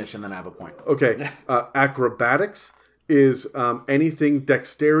letting you finish, and then I have a point. Okay. Acrobatics is anything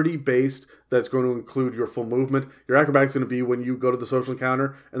dexterity-based that's going to include your full movement. Your acrobatics is going to be when you go to the social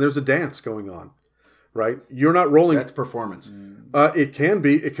encounter and there's a dance going on, right? You're not rolling. That's performance. It can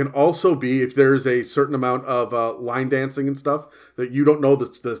be. It can also be if there's a certain amount of line dancing and stuff that you don't know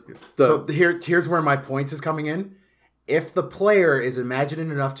that's So here's where my point is coming in. If the player is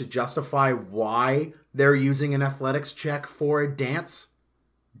imaginative enough to justify why they're using an athletics check for a dance,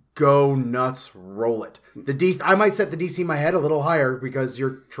 go nuts, roll it. I might set the DC in my head a little higher because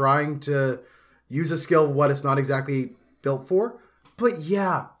you're trying to use a skill what it's not exactly built for. But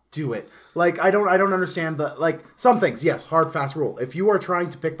yeah, do it. Like I don't understand some things. Yes, hard fast rule. If you are trying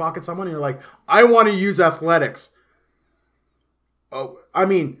to pickpocket someone and you're like, I want to use athletics. Oh, I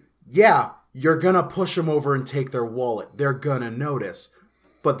mean, yeah. You're going to push them over and take their wallet. They're going to notice.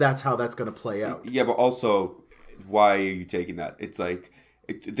 But that's how that's going to play out. Yeah, but also, why are you taking that? It's like,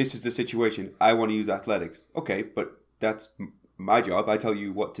 this is the situation. I want to use athletics. Okay, but that's my job. I tell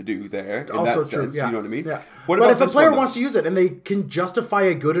you what to do there. In Also that true. sense, Yeah. you know what I mean? Yeah. What but about if a this player one, wants to use it and they can justify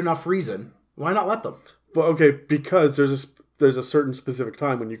a good enough reason, why not let them? But okay, because there's a certain specific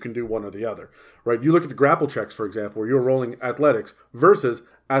time when you can do one or the other, right? You look at the grapple checks, for example, where you're rolling athletics versus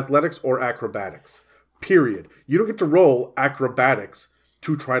athletics or acrobatics. Period. You don't get to roll acrobatics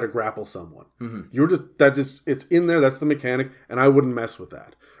to try to grapple someone. You're it's in there. That's the mechanic, and I wouldn't mess with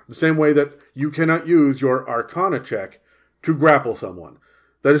that. The same way that you cannot use your Arcana check to grapple someone.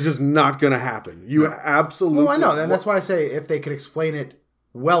 That is just not going to happen. You absolutely. Well, I know. And that's why I say if they could explain it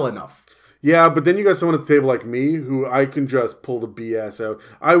well enough. Yeah, but then you got someone at the table like me who I can just pull the BS out.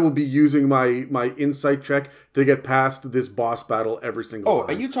 I will be using my insight check to get past this boss battle every single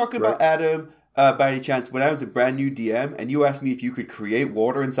time. are you talking about Adam by any chance, when I was a brand new DM and you asked me if you could create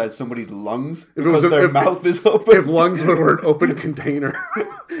water inside somebody's lungs If it was because their if- mouth is open? If lungs were an open container,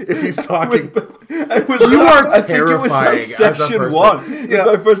 if he's talking, You are terrifying as a session person. one. It Yeah.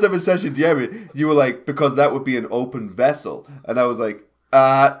 was my first ever session DMing. You were like, because that would be an open vessel. And I was like,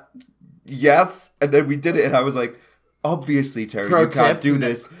 yes. And then we did it and I was like, obviously, Terry, Pro you can't tip. do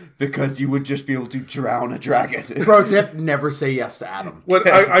this because you would just be able to drown a dragon. Pro tip: never say yes to Adam. when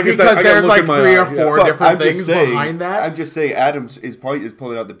I get Because that, I there's got like look in my 3 or eye, 4 But different I'm just things saying- behind that. I'm just saying, his point is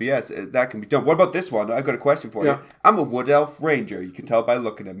pulling out the BS. That can be done. What about this one? I've got a question for Yeah. you. I'm a wood elf ranger. You can tell by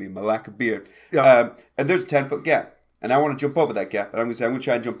looking at me, my lack of beard. Yeah. And there's a 10-foot gap. And I want to jump over that gap. And I'm going to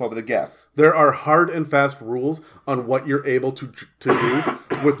try and jump over the gap. There are hard and fast rules on what you're able to do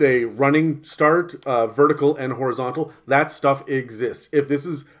with a running start, vertical and horizontal. That stuff exists. If this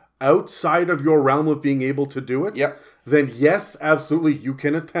is outside of your realm of being able to do it, Yep. then yes, absolutely, you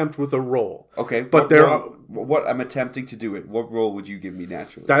can attempt with a roll. Okay. But what I'm attempting to do it, what role would you give me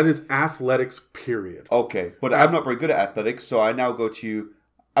naturally? that is athletics, period. Okay. But I'm not very good at athletics. So I now go to...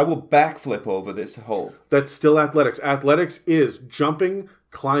 I will backflip over this hole. That's still athletics. Athletics is jumping,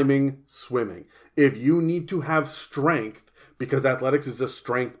 climbing, swimming. If you need to have strength, because athletics is a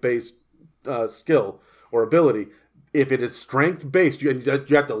strength-based skill or ability, if it is strength-based, you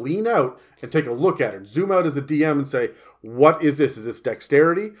have to lean out and take a look at it. Zoom out as a DM and say, what is this? Is this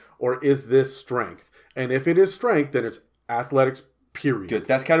dexterity or is this strength? And if it is strength, then it's athletics, period. Good.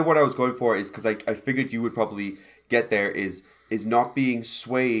 That's kind of what I was going for, is because I figured you would probably get there, is not being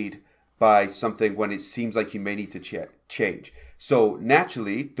swayed by something when it seems like you may need to change. So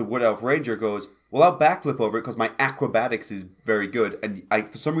naturally, the Wood Elf Ranger goes, well, I'll backflip over it because my acrobatics is very good. And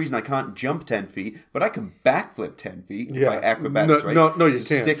for some reason, I can't jump 10 feet, but I can backflip 10 feet Yeah. by acrobatics, right? No, you So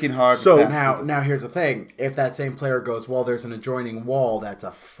can't. Sticking hard. So and fast. Now here's the thing: if that same player goes, well, there's an adjoining wall that's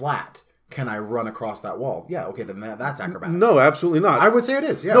a flat. Can I run across that wall? Yeah, okay, then that's acrobatics. No, absolutely not. I would say it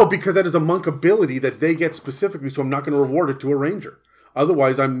is. Yeah. No, because that is a monk ability that they get specifically, so I'm not going to reward it to a ranger.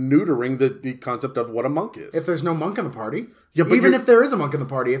 Otherwise, I'm neutering the concept of what a monk is. If there's no monk in the party, Yeah, but even you're- if there is a monk in the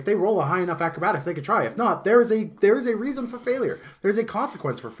party, if they roll a high enough acrobatics, they could try. If not, there is a reason for failure. There's a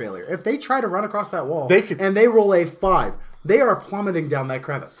consequence for failure. If they try to run across that wall and they roll a 5, they are plummeting down that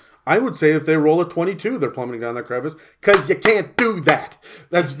crevice. I would say if they roll a 22, they're plummeting down that crevice, because you can't do that.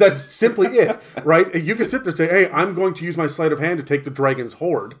 That's simply it, right? You can sit there and say, hey, I'm going to use my sleight of hand to take the dragon's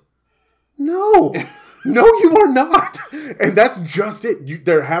hoard. No. No, you are not. And that's just it.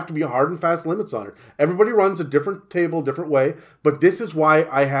 There have to be hard and fast limits on it. Everybody runs a different table, different way, but this is why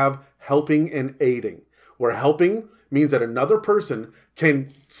I have helping and aiding, where helping means that another person can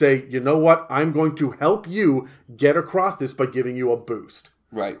say, you know what, I'm going to help you get across this by giving you a boost.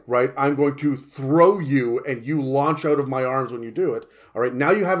 Right? I'm going to throw you and you launch out of my arms when you do it. All right.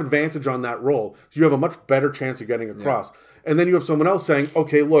 Now you have advantage on that roll. So you have a much better chance of getting across. Yeah. And then you have someone else saying,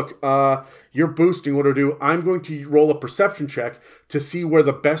 okay, look, you're boosting. What do I do? I'm going to roll a perception check to see where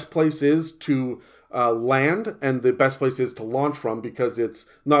the best place is to land and the best place is to launch from, because it's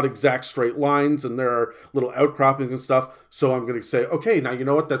not exact straight lines and there are little outcroppings and stuff. So I'm going to say, okay, now you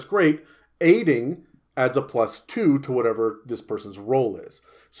know what? That's great. Aiding adds a +2 to whatever this person's roll is.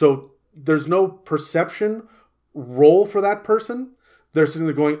 So there's no perception roll for that person. They're sitting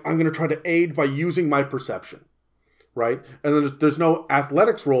there going, I'm going to try to aid by using my perception, right? And then there's no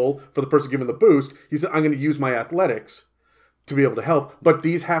athletics roll for the person giving the boost. He said, I'm going to use my athletics to be able to help. But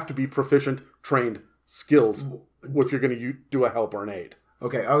these have to be proficient, trained skills if you're going to do a help or an aid.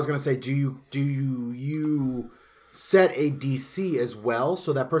 Okay, I was going to say, do you set a DC as well,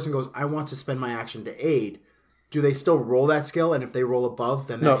 so that person goes, I want to spend my action to aid. Do they still roll that skill, and if they roll above,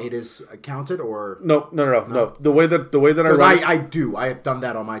 then that aid is counted, or no? The way that I run I have done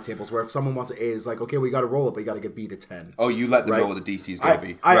that on my tables, where if someone wants to aid, it's like, okay, we got to roll it, but you got to get B to 10. Oh, you let them know what the DC is going to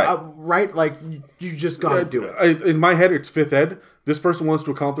be. Right? Like, you just got to do it. In my head, it's 5th ed. This person wants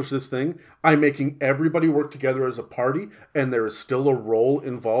to accomplish this thing. I'm making everybody work together as a party, and there is still a roll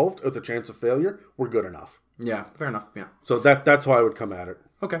involved with the chance of failure. We're good enough. Yeah, fair enough. Yeah. So that's how I would come at it.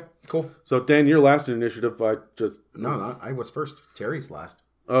 Okay, cool. So Dan, you're last in initiative. I was first. Terry's last.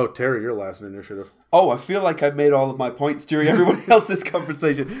 Oh, Terry, you're last in initiative. Oh, I feel like I've made all of my points during everybody else's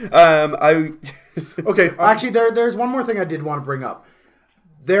conversation. Okay. Actually, there's one more thing I did want to bring up.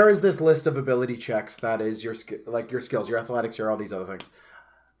 There is this list of ability checks that is your skills, your athletics, your all these other things.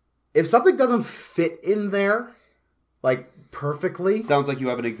 If something doesn't fit in there, like perfectly, Sounds like you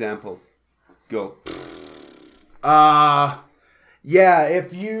have an example. Go. Yeah,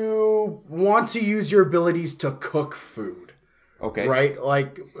 if you want to use your abilities to cook food, Okay. right?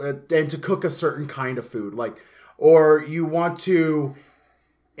 Like, and to cook a certain kind of food, like, or you want to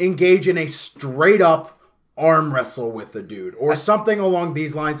engage in a straight up arm wrestle with the dude or something along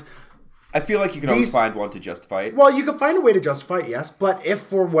these lines. I feel like you can always find one to justify it. Well, you can find a way to justify it, yes, but if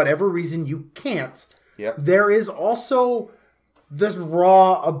for whatever reason you can't, there is also this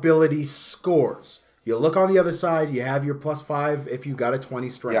raw ability scores. You look on the other side, you have your +5 if you got a 20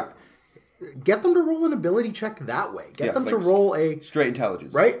 strength. Get them to roll an ability check that way. Get them to roll a... straight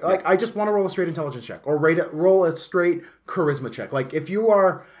intelligence. Right? Like, I just want to roll a straight intelligence check. Or roll a straight charisma check. Like, if you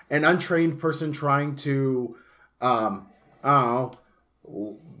are an untrained person trying to, I don't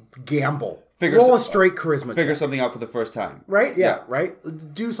know, gamble. Roll a straight charisma check. Figure something out for the first time. Right? Yeah, right?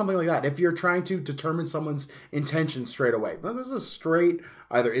 Do something like that. If you're trying to determine someone's intention straight away. Well, there's a straight...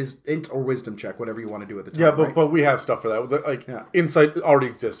 either is int or wisdom check, whatever you want to do at the time. Yeah, but we have stuff for that. Like insight already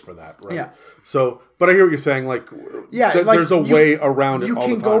exists for that, right? Yeah. So, but I hear what you're saying. Like, there's a way around it. You all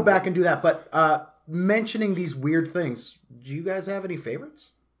can the go time. back and do that, but mentioning these weird things. Do you guys have any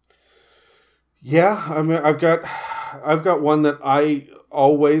favorites? Yeah, I mean, I've got one that I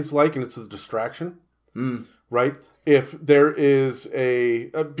always like, and it's the distraction. Right. If there is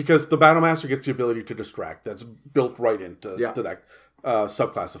because the Battle Master gets the ability to distract. That's built right into to that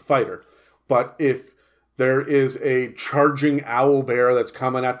subclass of fighter. But if there is a charging owl bear that's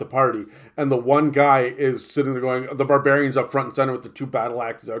coming at the party, and the one guy is sitting there going, the barbarian's up front and center with the 2 battle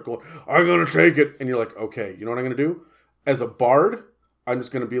axes out going, I'm going to take it. And you're like, okay, you know what I'm going to do? As a bard, I'm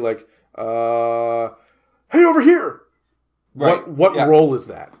just going to be like, hey, over here. Right. What role is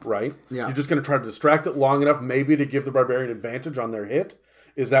that, right? Yeah. You're just going to try to distract it long enough, maybe to give the barbarian advantage on their hit?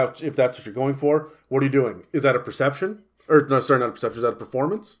 Is that, if that's what you're going for? What are you doing? Is that a perception? Or, no, sorry, not a perception. Is that a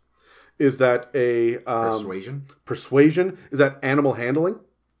performance? Is that a... persuasion? Persuasion? Is that animal handling?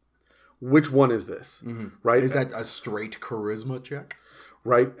 Which one is this? Right? Is that a straight charisma check?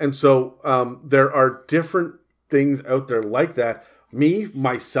 Right? And so there are different things out there like that.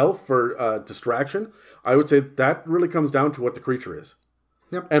 Myself, for distraction, I would say that really comes down to what the creature is.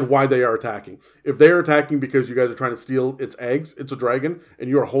 Yep. And why they are attacking. If they are attacking because you guys are trying to steal its eggs, it's a dragon, and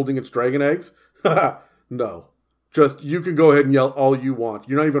you are holding its dragon eggs, no. Just, you can go ahead and yell all you want.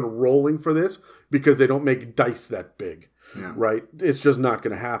 You're not even rolling for this because they don't make dice that big, right? It's just not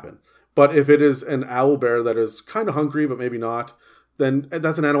going to happen. But if it is an owl bear that is kind of hungry, but maybe not, then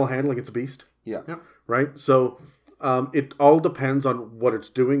that's an animal handling. It's a beast. Yeah. Right? So it all depends on what it's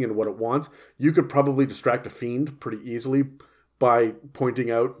doing and what it wants. You could probably distract a fiend pretty easily by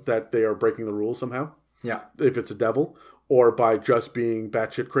pointing out that they are breaking the rules somehow. Yeah. If it's a devil. Or by just being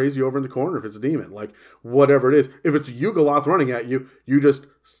batshit crazy over in the corner if it's a demon. Like, whatever it is. If it's Yugoloth running at you, you just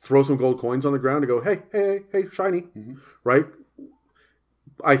throw some gold coins on the ground and go, hey, shiny. Right?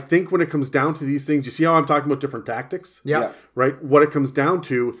 I think when it comes down to these things, you see how I'm talking about different tactics? Yeah. Right? What it comes down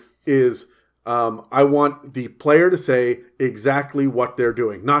to is I want the player to say exactly what they're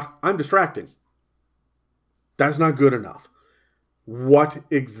doing. Not, I'm distracting. That's not good enough. What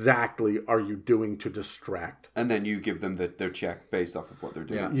exactly are you doing to distract? And then you give them their check based off of what they're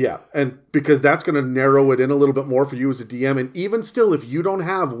doing. Yeah. And because that's going to narrow it in a little bit more for you as a DM. And even still, if you don't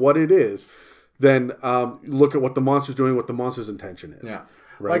have what it is, then look at what the monster's doing, what the monster's intention is. Yeah.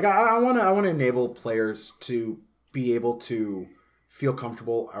 Right? Like, I want to enable players to be able to feel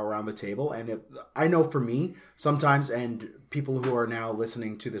comfortable around the table. And I know for me, sometimes, and people who are now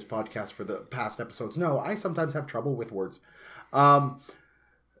listening to this podcast for the past episodes know, I sometimes have trouble with words.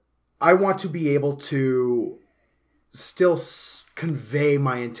 I want to be able to still convey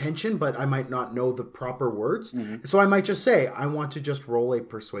my intention, but I might not know the proper words. So I might just say, I want to just roll a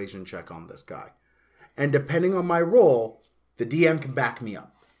persuasion check on this guy. And depending on my roll, the DM can back me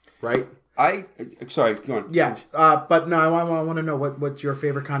up, right? Sorry, go on. Yeah, but no, I want to know what's your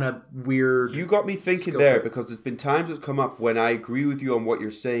favorite kind of weird... You got me thinking there, because there's been times that's come up when I agree with you on what you're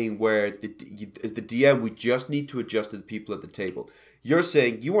saying, where as the DM, we just need to adjust to the people at the table. You're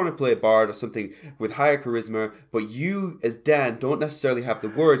saying you want to play a bard or something with higher charisma, but you, as Dan, don't necessarily have the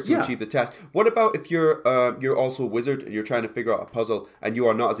words to achieve the task. What about if you're also a wizard and you're trying to figure out a puzzle and you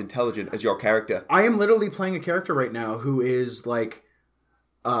are not as intelligent as your character? I am literally playing a character right now who is like...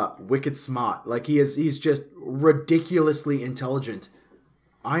 wicked smart. Like he's just ridiculously intelligent.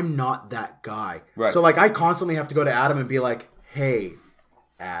 I'm not that guy. Right. So like I constantly have to go to Adam and be like, hey,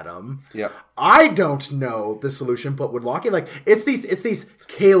 Adam. Yeah. I don't know the solution, but would Lockie like it's these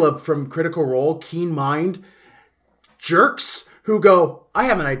Caleb from Critical Role, Keen Mind jerks who go, I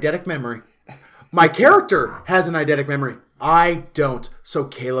have an eidetic memory. My character has an eidetic memory. I don't. So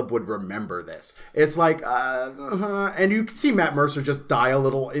Caleb would remember this. It's like, and you can see Matt Mercer just die a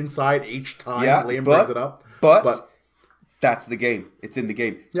little inside each time Liam brings it up. But that's the game. It's in the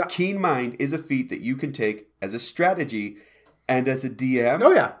game. Yeah. Keen Mind is a feat that you can take as a strategy And as a DM,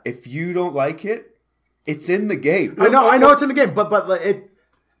 Oh, yeah. if you don't like it, it's in the game. I know it's in the game, but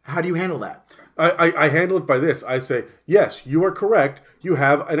how do you handle that? I handle it by this. I say, yes, you are correct. You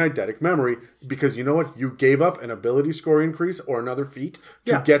have an eidetic memory because you know what? You gave up an ability score increase or another feat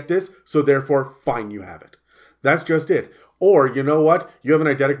to get this, so therefore, fine, you have it. That's just it. Or, you know what? You have an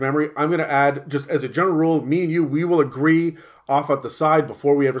eidetic memory. I'm going to add, just as a general rule, me and you, we will agree off at the side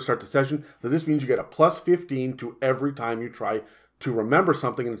before we ever start the session that this means you get a plus 15 to every time you try to remember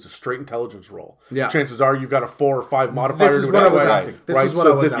something, and it's a straight intelligence roll. Yeah. Chances are you've got a 4 or 5 modifier. This is what I was asking. This is what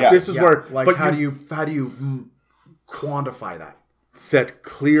I was asking. This is where, like, but how do you quantify that? set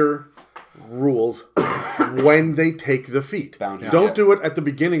clear rules when they take the feat. Don't do it at the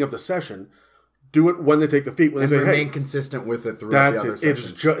beginning of the session. Do it when they take the feat. When And they say, remain hey, consistent with it throughout the other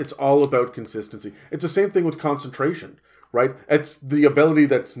sessions. it's all about consistency. It's the same thing with concentration, right? It's the ability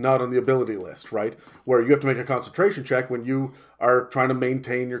that's not on the ability list, right? Where you have to make a concentration check when you are trying to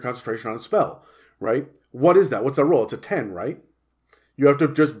maintain your concentration on a spell, right? What is that? What's that roll? It's a 10, right? You have to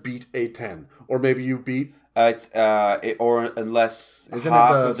just beat a 10. Or maybe you beat... or unless Isn't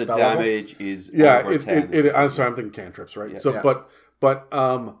half it the of the spell damage is over 10. I'm sorry, I'm thinking cantrips, right? Yeah. But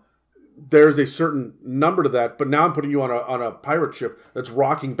there's a certain number to that. But now I'm putting you on a pirate ship that's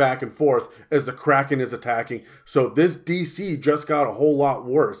rocking back and forth as the Kraken is attacking. So this DC just got a whole lot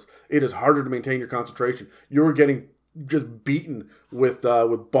worse. It is harder to maintain your concentration. You were getting just beaten with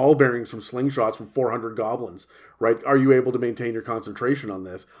ball bearings from slingshots from 400 goblins, right? Are you able to maintain your concentration on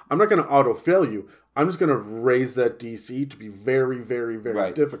this? I'm not going to auto-fail you. I'm just going to raise that DC to be very, very,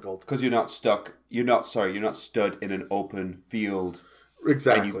 very difficult. Because you're not stuck. You're not stood in an open field.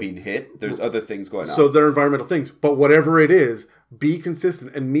 Exactly. And you've been hit. There's other things going on. So they're environmental things. But whatever it is, be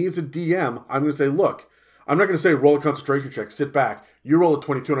consistent. And me as a DM, I'm going to say, look, I'm not going to say roll a concentration check, sit back. You roll a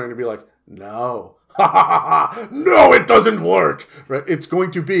 22 and I'm going to be like, no. No, it doesn't work. Right? It's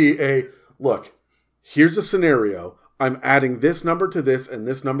going to be look, here's a scenario. I'm adding this number to this and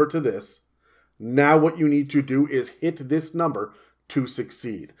this number to this. Now what you need to do is hit this number to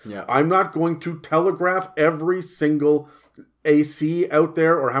succeed. Yeah. I'm not going to telegraph every single AC out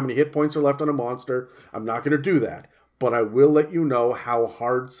there or how many hit points are left on a monster. I'm not going to do that. But I will let you know how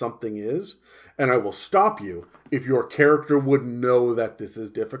hard something is. And I will stop you if your character would know that this is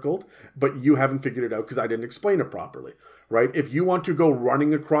difficult, but you haven't figured it out because I didn't explain it properly, right? If you want to go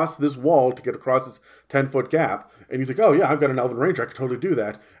running across this wall to get across this 10-foot gap, and you think, oh yeah, I've got an Elven Ranger, I could totally do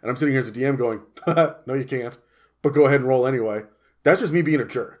that. And I'm sitting here as a DM going, no, you can't, but go ahead and roll anyway. That's just me being a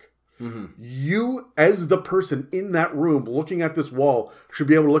jerk. Mm-hmm. You, as the person in that room looking at this wall, should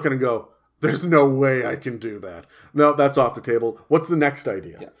be able to look at it and go, there's no way I can do that. No, that's off the table. What's the next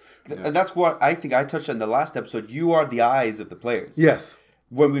idea? Yeah. And that's what I think I touched on in the last episode. You are the eyes of the players. Yes.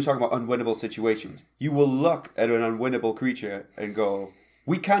 When we were talking about unwinnable situations, you will look at an unwinnable creature and go,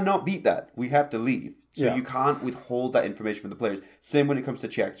 we cannot beat that. We have to leave. So you can't withhold that information from the players. Same when it comes to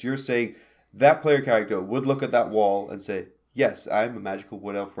checks. You're saying that player character would look at that wall and say, yes, I'm a magical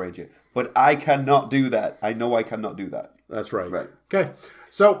wood elf ranger, but I cannot do that. I know I cannot do that. That's right. Right. Okay.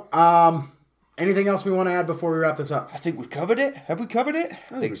 So, anything else we want to add before we wrap this up? I think we've covered it. Have we covered it?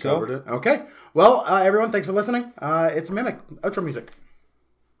 I think so. Covered it. Okay. Well, everyone, thanks for listening. It's Mimic. Outro music.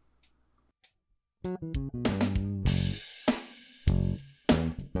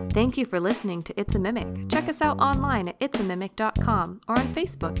 Thank you for listening to It's a Mimic. Check us out online at itsamimic.com or on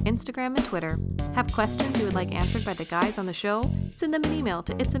Facebook, Instagram, and Twitter. Have questions you would like answered by the guys on the show? Send them an email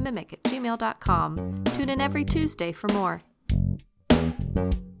to itsamimic@gmail.com. Tune in every Tuesday for more.